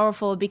so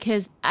powerful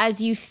because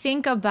as you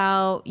think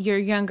about your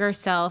younger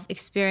self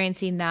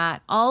experiencing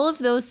that, all of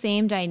those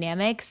same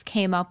dynamics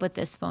came up with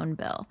this phone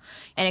bill.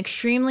 An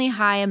extremely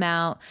high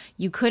amount.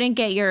 You couldn't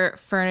get your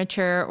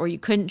furniture or you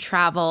couldn't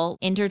travel.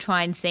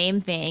 Intertwined, same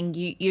thing.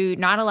 You're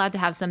not allowed to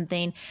have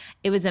something.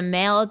 It was a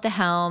male at the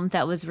helm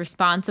that was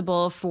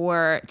responsible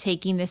for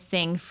taking this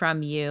thing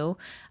from you.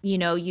 You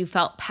know, you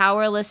felt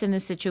powerless in the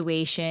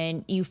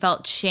situation. You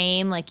felt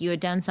shame, like you had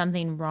done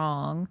something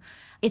wrong.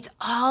 It's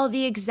all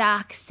the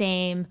exact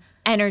same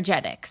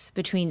energetics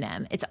between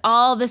them. It's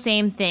all the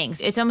same things.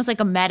 It's almost like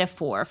a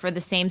metaphor for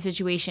the same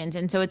situations.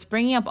 And so it's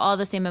bringing up all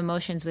the same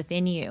emotions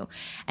within you.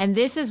 And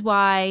this is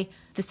why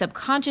the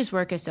subconscious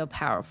work is so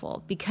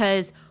powerful,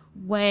 because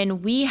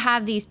when we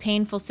have these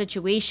painful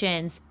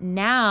situations,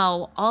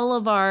 now all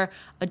of our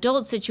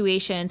adult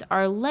situations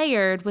are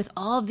layered with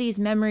all of these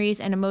memories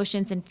and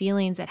emotions and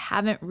feelings that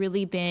haven't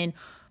really been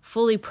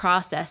fully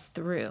processed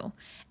through.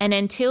 And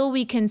until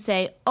we can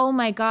say, oh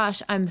my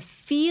gosh, I'm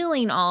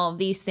feeling all of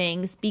these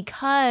things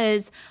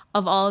because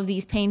of all of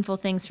these painful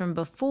things from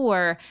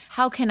before,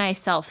 how can I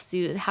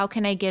self-soothe? How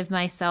can I give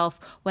myself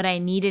what I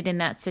needed in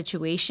that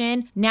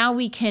situation? Now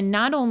we can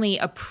not only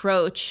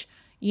approach,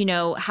 you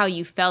know, how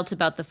you felt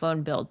about the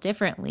phone bill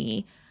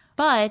differently,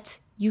 but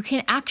you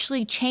can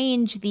actually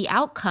change the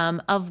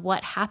outcome of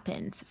what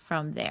happens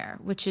from there,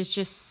 which is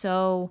just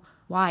so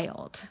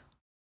wild.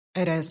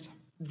 It is.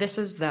 This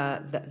is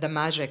the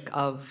magic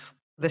of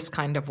this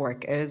kind of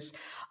work, is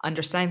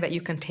understanding that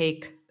you can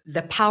take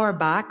the power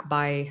back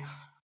by,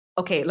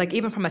 okay, like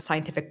even from a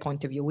scientific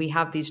point of view, we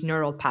have these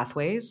neural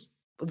pathways.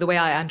 The way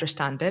I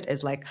understand it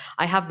is like,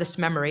 I have this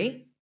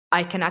memory.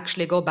 I can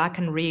actually go back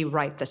and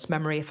rewrite this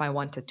memory if I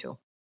wanted to.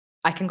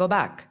 I can go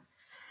back.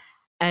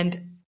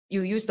 And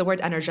you use the word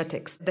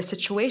energetics. The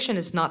situation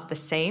is not the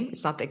same.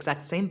 It's not the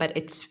exact same, but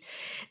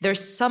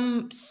there's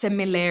some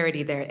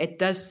similarity there. It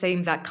does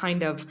seem that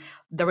kind of,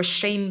 there was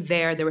shame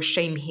there was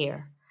shame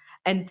here.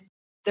 And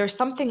there's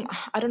something,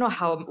 I don't know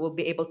how we'll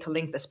be able to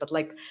link this, but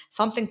like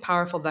something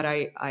powerful that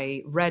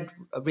I read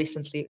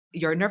recently.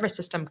 Your nervous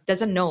system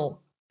doesn't know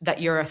that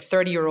you're a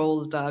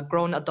 30-year-old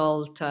grown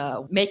adult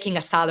making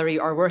a salary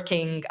or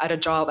working at a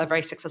job, a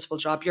very successful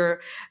job. Your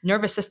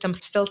nervous system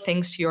still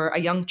thinks you're a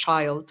young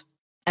child,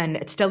 and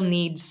it still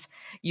needs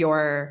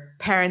your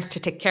parents to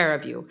take care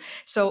of you.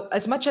 So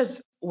as much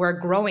as we're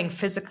growing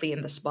physically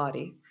in this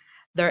body,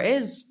 there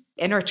is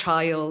inner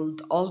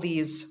child, all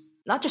these,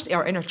 not just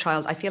our inner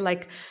child, I feel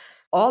like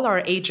all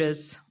our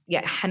ages,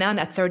 yeah, Hanan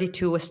at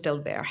 32 is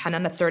still there,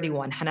 Hanan at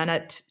 31, Hanan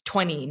at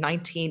 20,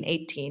 19,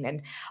 18,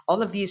 and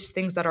all of these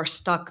things that are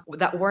stuck,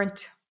 that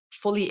weren't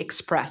fully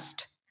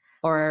expressed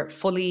or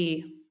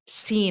fully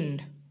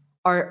seen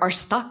are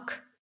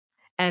stuck.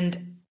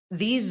 And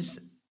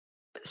these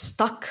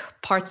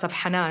stuck parts of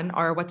Hanan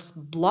are what's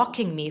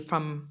blocking me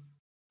from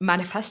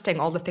manifesting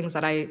all the things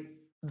that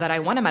I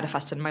want to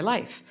manifest in my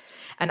life.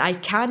 And I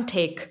can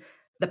take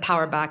the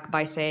power back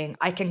by saying,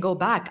 I can go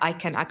back. I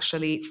can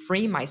actually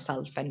free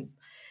myself and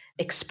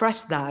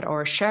express that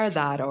or share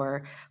that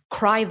or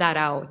cry that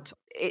out.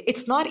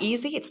 It's not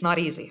easy. It's not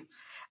easy,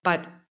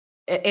 but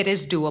it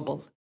is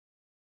doable.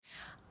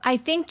 I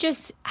think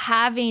just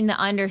having the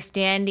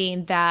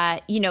understanding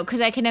that, because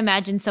I can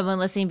imagine someone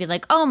listening be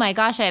like, oh my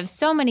gosh, I have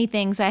so many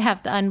things I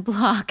have to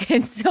unblock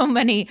and so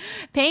many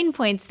pain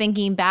points.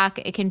 Thinking back,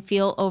 it can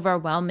feel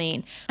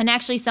overwhelming. And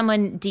actually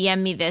someone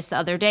DM'd me this the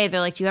other day.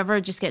 They're like, do you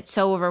ever just get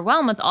so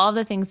overwhelmed with all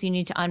the things you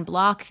need to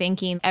unblock,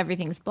 thinking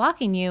everything's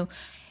blocking you?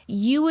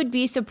 You would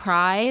be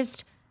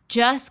surprised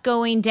just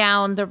going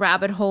down the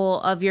rabbit hole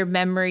of your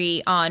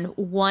memory on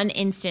one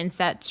instance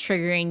that's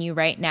triggering you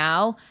right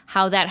now,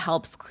 how that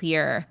helps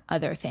clear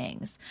other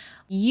things.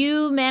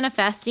 You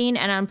manifesting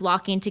and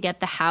unblocking to get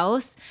the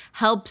house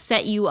helps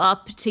set you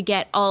up to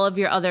get all of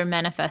your other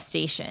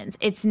manifestations.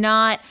 It's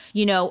not, a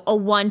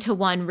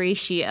 1-to-1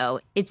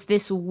 ratio. It's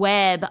this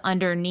web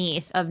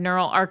underneath of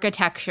neural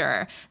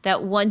architecture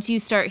that once you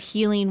start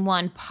healing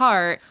one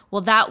part,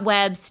 well, that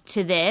webs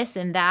to this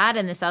and that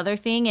and this other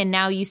thing. And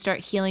now you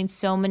start healing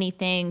so many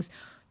things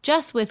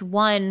just with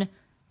one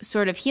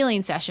sort of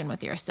healing session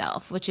with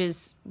yourself, which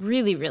is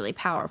really, really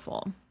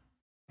powerful.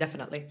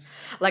 Definitely.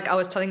 Like I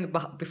was telling you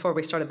before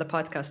we started the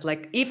podcast,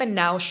 like even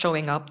now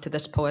showing up to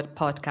this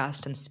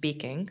podcast and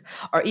speaking,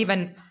 or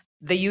even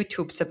the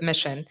YouTube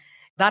submission,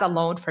 that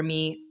alone for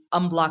me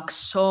unblocks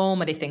so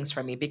many things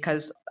for me,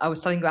 because I was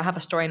telling you, I have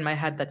a story in my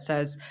head that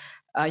says,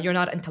 you're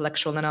not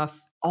intellectual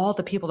enough. All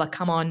the people that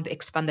come on the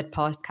expanded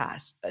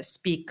podcast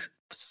speak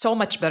so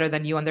much better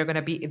than you, and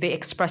they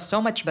express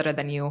so much better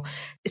than you.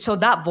 So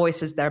that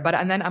voice is there.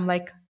 And then I'm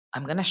like,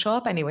 I'm going to show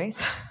up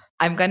anyways.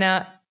 I'm going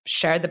to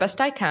share the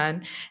best I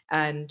can.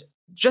 And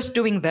just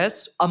doing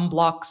this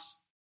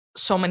unblocks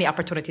so many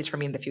opportunities for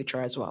me in the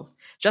future as well.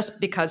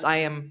 Just because I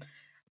am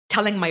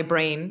telling my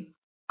brain,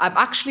 I'm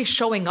actually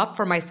showing up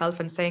for myself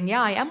and saying,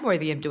 yeah, I am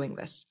worthy of doing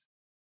this.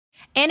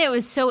 And it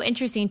was so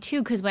interesting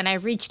too, because when I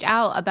reached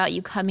out about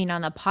you coming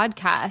on the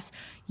podcast,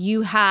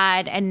 you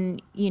had,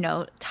 and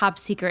top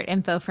secret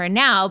info for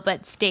now,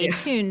 but stay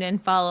tuned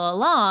and follow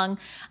along.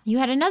 You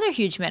had another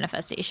huge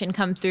manifestation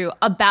come through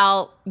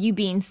about you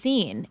being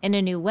seen in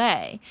a new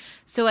way.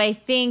 So I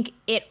think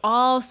it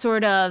all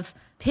sort of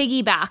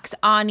piggybacks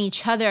on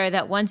each other,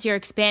 that once you're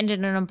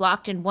expanded and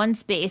unblocked in one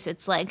space,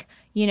 it's like,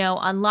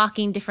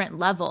 unlocking different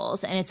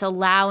levels, and it's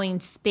allowing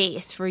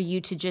space for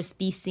you to just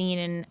be seen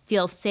and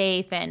feel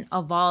safe and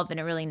evolve in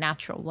a really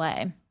natural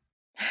way.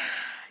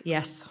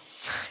 Yes,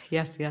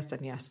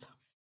 and yes.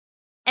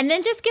 And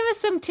then just give us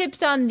some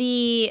tips on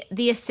the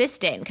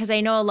assistant, because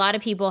I know a lot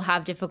of people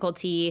have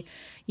difficulty,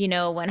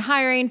 when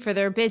hiring for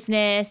their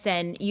business,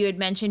 and you had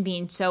mentioned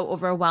being so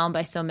overwhelmed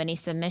by so many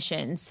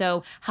submissions.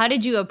 So how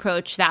did you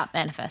approach that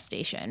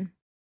manifestation?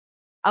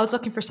 I was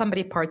looking for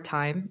somebody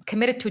part-time,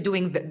 committed to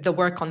doing the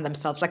work on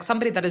themselves, like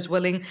somebody that is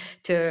willing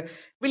to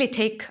really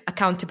take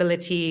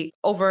accountability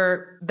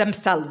over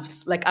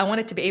themselves. Like I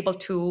wanted to be able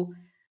to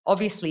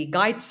obviously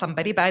guide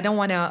somebody, but I don't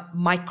want to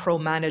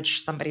micromanage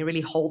somebody,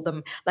 really hold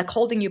them. Like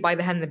holding you by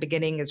the hand in the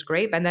beginning is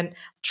great, and then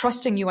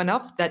trusting you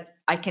enough that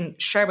I can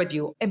share with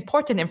you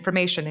important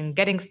information and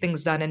getting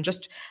things done, and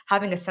just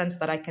having a sense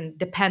that I can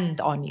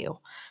depend on you.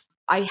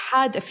 I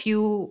had a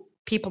few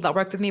people that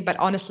worked with me, but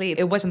honestly,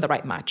 it wasn't the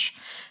right match.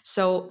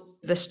 So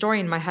the story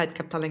in my head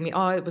kept telling me,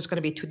 oh, it was going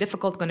to be too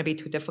difficult.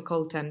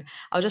 And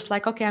I was just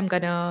like, okay, I'm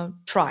going to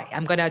try.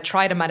 I'm going to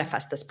try to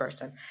manifest this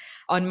person.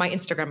 On my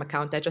Instagram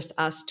account, I just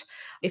asked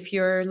if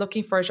you're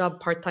looking for a job,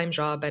 part-time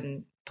job,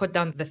 and put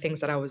down the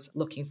things that I was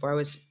looking for. I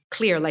was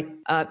clear, like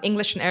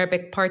English and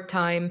Arabic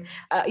part-time.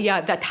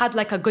 That had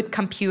like a good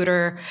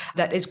computer,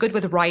 that is good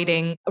with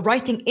writing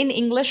in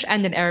English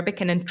and in Arabic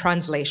and in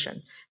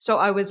translation. So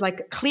I was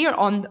like clear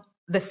on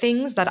the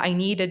things that I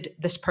needed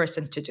this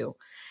person to do.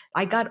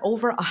 I got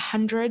over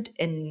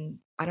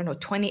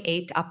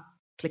 28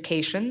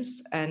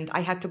 applications, and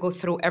I had to go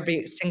through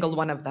every single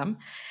one of them.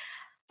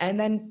 And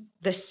then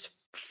this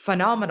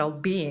phenomenal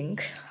being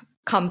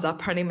comes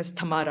up. Her name is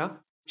Tamara.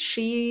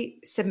 She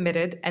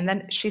submitted, and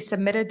then she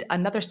submitted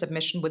another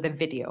submission with a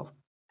video.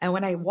 And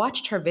when I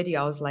watched her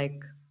video, I was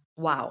like,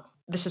 wow,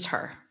 this is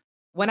her.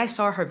 When I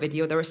saw her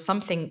video, there was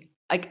something,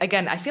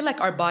 again, I feel like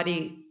our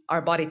body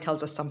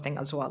tells us something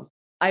as well.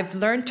 I've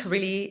learned to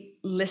really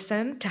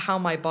listen to how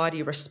my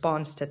body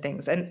responds to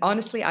things. And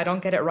honestly, I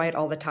don't get it right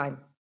all the time.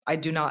 I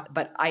do not.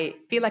 But I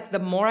feel like the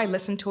more I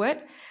listen to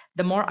it,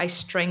 the more I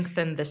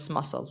strengthen this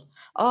muscle.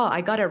 Oh,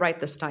 I got it right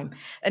this time.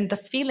 And the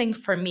feeling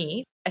for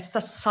me, it's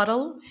a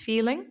subtle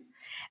feeling.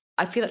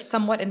 I feel it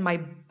somewhat in my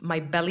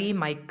belly,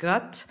 my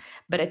gut,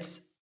 but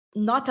it's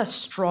not a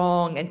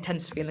strong,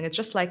 intense feeling. It's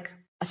just like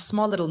a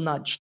small little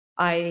nudge.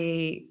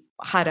 I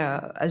had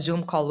a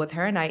Zoom call with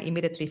her, and I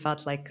immediately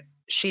felt like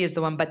she is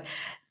the one. But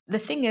the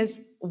thing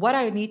is, what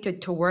I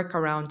needed to work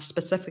around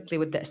specifically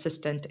with the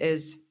assistant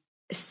is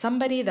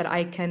somebody that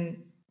I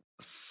can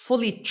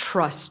fully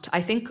trust.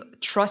 I think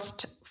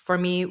trust for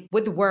me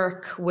with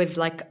work, with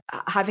like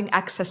having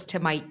access to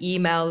my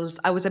emails,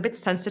 I was a bit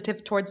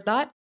sensitive towards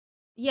that.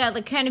 Yeah,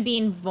 like kind of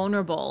being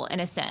vulnerable in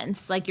a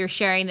sense, like you're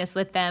sharing this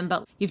with them,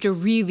 but you have to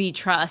really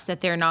trust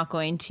that they're not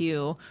going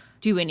to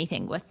do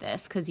anything with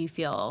this because you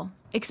feel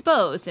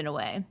exposed in a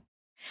way.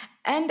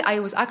 And I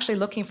was actually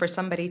looking for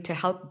somebody to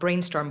help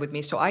brainstorm with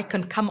me so I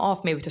can come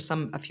off maybe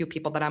to a few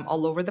people that I'm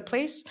all over the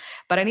place,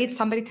 but I need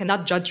somebody to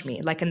not judge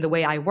me, like in the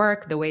way I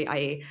work, the way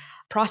I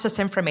process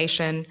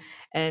information.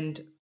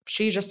 And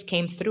she just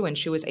came through and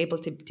she was able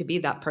to be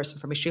that person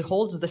for me. She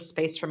holds the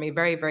space for me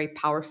very, very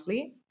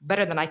powerfully,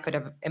 better than I could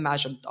have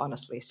imagined,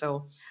 honestly.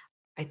 So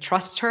I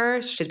trust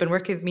her. She's been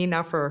working with me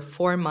now for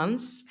 4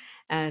 months.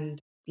 And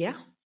yeah.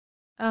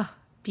 Oh,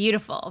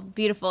 beautiful,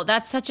 beautiful.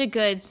 That's such a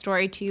good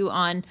story too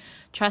on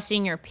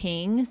trusting your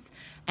pings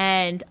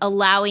and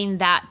allowing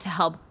that to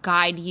help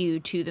guide you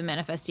to the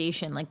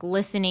manifestation, like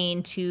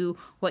listening to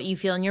what you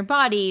feel in your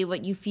body,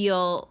 what you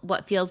feel,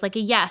 what feels like a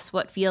yes,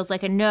 what feels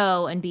like a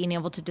no, and being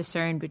able to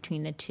discern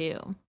between the two.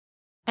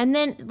 And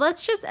then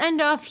let's just end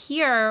off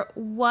here.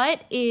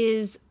 What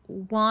is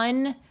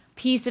one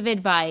piece of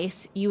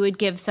advice you would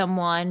give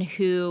someone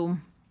who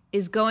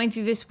is going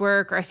through this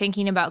work or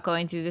thinking about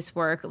going through this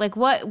work? Like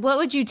what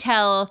would you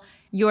tell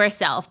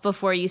yourself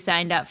before you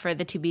signed up for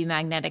the To Be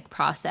Magnetic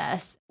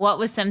process? What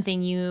was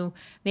something you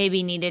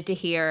maybe needed to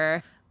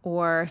hear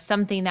or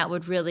something that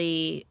would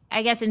really,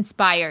 I guess,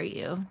 inspire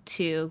you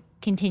to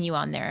continue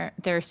on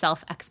their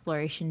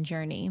self-exploration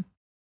journey?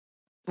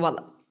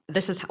 Well,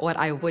 this is what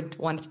I would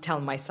want to tell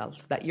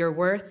myself, that you're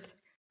worth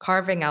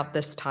carving out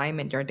this time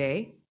in your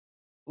day.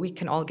 We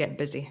can all get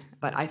busy,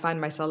 but I find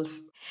myself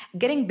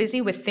getting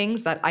busy with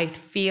things that I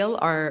feel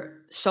are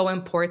so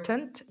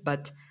important,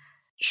 but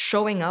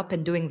showing up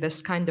and doing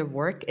this kind of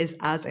work is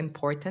as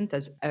important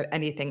as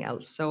anything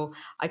else. So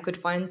I could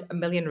find a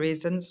million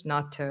reasons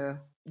not to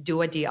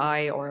do a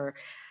DI or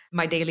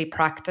my daily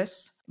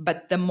practice,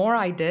 but the more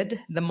I did,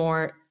 the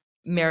more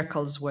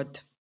miracles would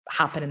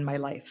happen in my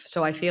life.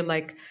 So I feel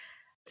like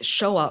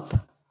show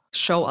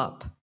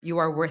up. You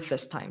are worth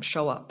this time,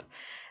 show up.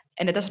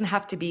 And it doesn't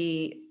have to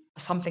be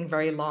something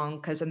very long,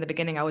 because in the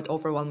beginning I would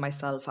overwhelm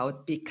myself. I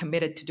would be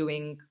committed to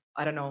doing,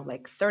 I don't know,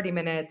 like 30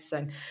 minutes.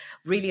 And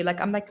really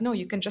I'm like, no,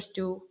 you can just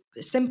do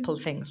simple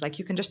things. Like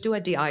you can just do a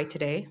DI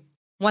today.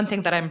 One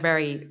thing that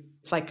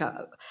it's like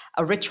a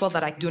ritual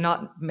that I do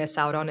not miss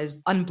out on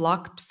is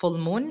unblocked full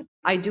moon.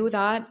 I do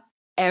that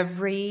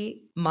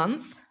every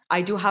month.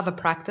 I do have a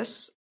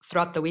practice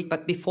throughout the week,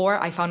 but before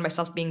I found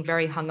myself being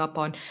very hung up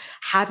on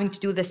having to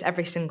do this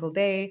every single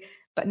day.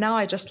 But now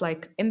I just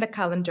in the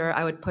calendar,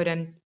 I would put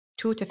in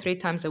 2 to 3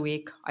 times a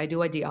week, I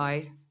do a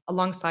DI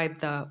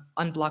alongside the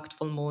unblocked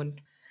full moon.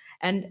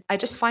 And I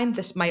just find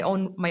this my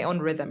own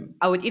rhythm.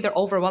 I would either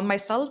overwhelm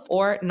myself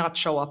or not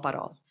show up at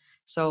all.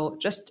 So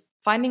just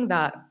finding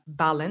that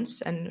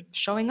balance and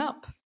showing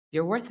up.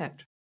 You're worth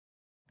it.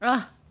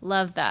 Oh,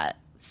 love that.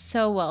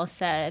 So well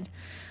said.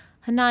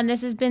 Hanan,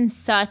 this has been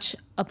such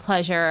a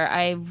pleasure.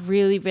 I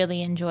really,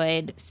 really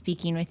enjoyed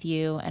speaking with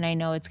you, and I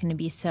know it's going to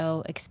be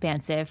so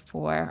expansive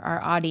for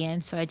our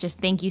audience. So I just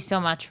thank you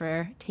so much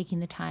for taking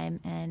the time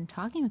and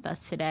talking with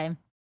us today.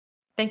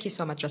 Thank you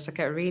so much,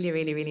 Jessica. It really,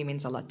 really, really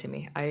means a lot to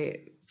me.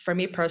 For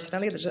me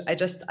personally,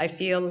 I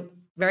feel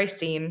very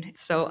seen.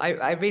 So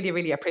I really,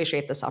 really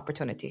appreciate this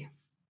opportunity.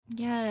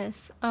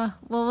 Yes. Well,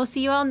 we'll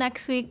see you all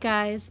next week,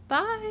 guys.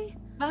 Bye.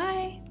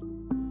 Bye.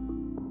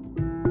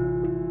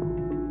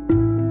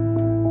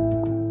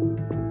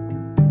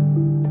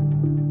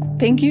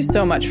 Thank you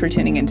so much for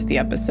tuning into the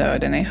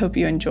episode, and I hope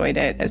you enjoyed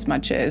it as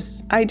much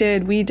as I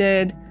did, we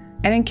did.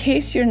 And in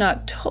case you're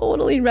not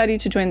totally ready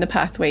to join the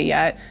pathway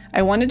yet,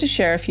 I wanted to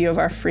share a few of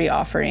our free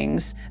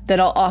offerings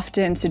that I'll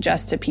often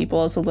suggest to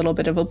people as a little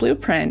bit of a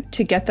blueprint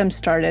to get them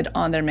started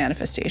on their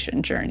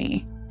manifestation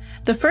journey.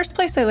 The first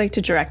place I like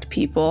to direct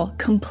people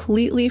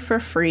completely for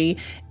free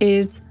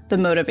is the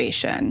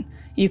motivation.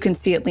 You can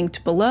see it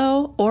linked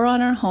below or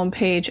on our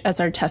homepage as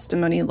our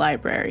testimony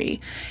library.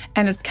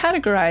 And it's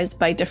categorized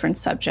by different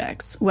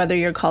subjects, whether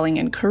you're calling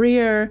in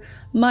career,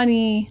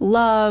 money,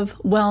 love,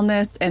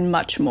 wellness, and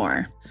much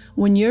more.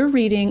 When you're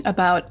reading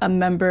about a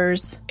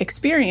member's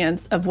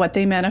experience of what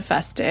they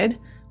manifested,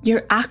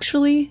 you're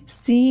actually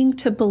seeing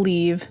to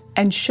believe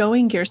and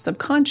showing your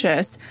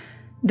subconscious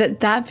that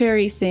that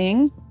very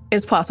thing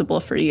is possible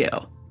for you.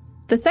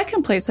 The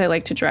second place I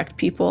like to direct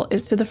people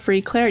is to the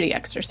free clarity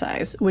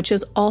exercise, which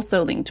is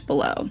also linked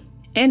below.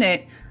 In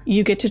it,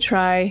 you get to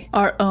try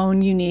our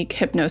own unique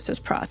hypnosis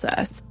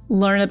process,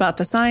 learn about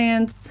the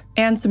science,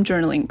 and some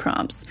journaling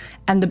prompts.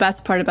 And the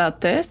best part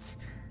about this,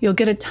 you'll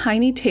get a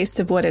tiny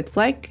taste of what it's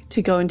like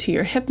to go into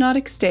your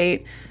hypnotic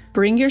state,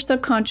 bring your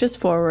subconscious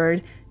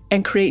forward,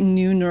 and create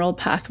new neural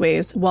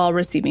pathways while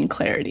receiving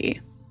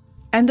clarity.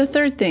 And the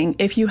third thing,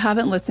 if you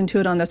haven't listened to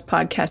it on this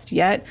podcast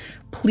yet,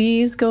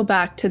 please go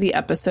back to the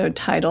episode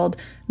titled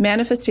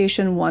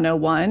Manifestation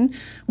 101,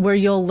 where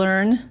you'll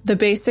learn the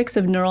basics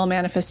of neural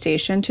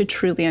manifestation to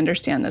truly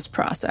understand this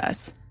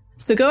process.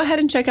 So go ahead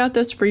and check out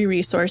those free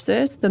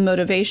resources, the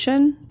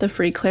motivation, the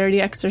free clarity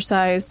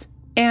exercise,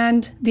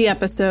 and the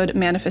episode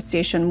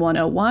Manifestation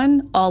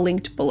 101, all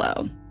linked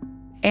below.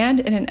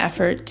 And in an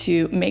effort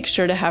to make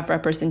sure to have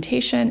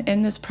representation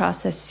in this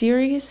process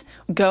series,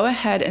 go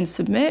ahead and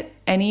submit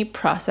any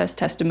process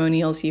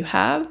testimonials you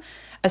have.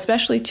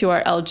 especially to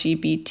our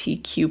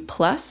LGBTQ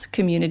plus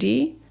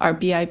community, our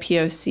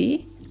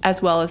BIPOC,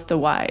 as well as the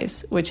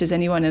Ys, which is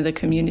anyone in the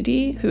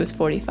community who is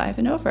 45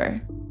 and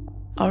over.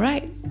 All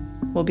right,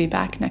 we'll be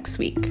back next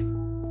week.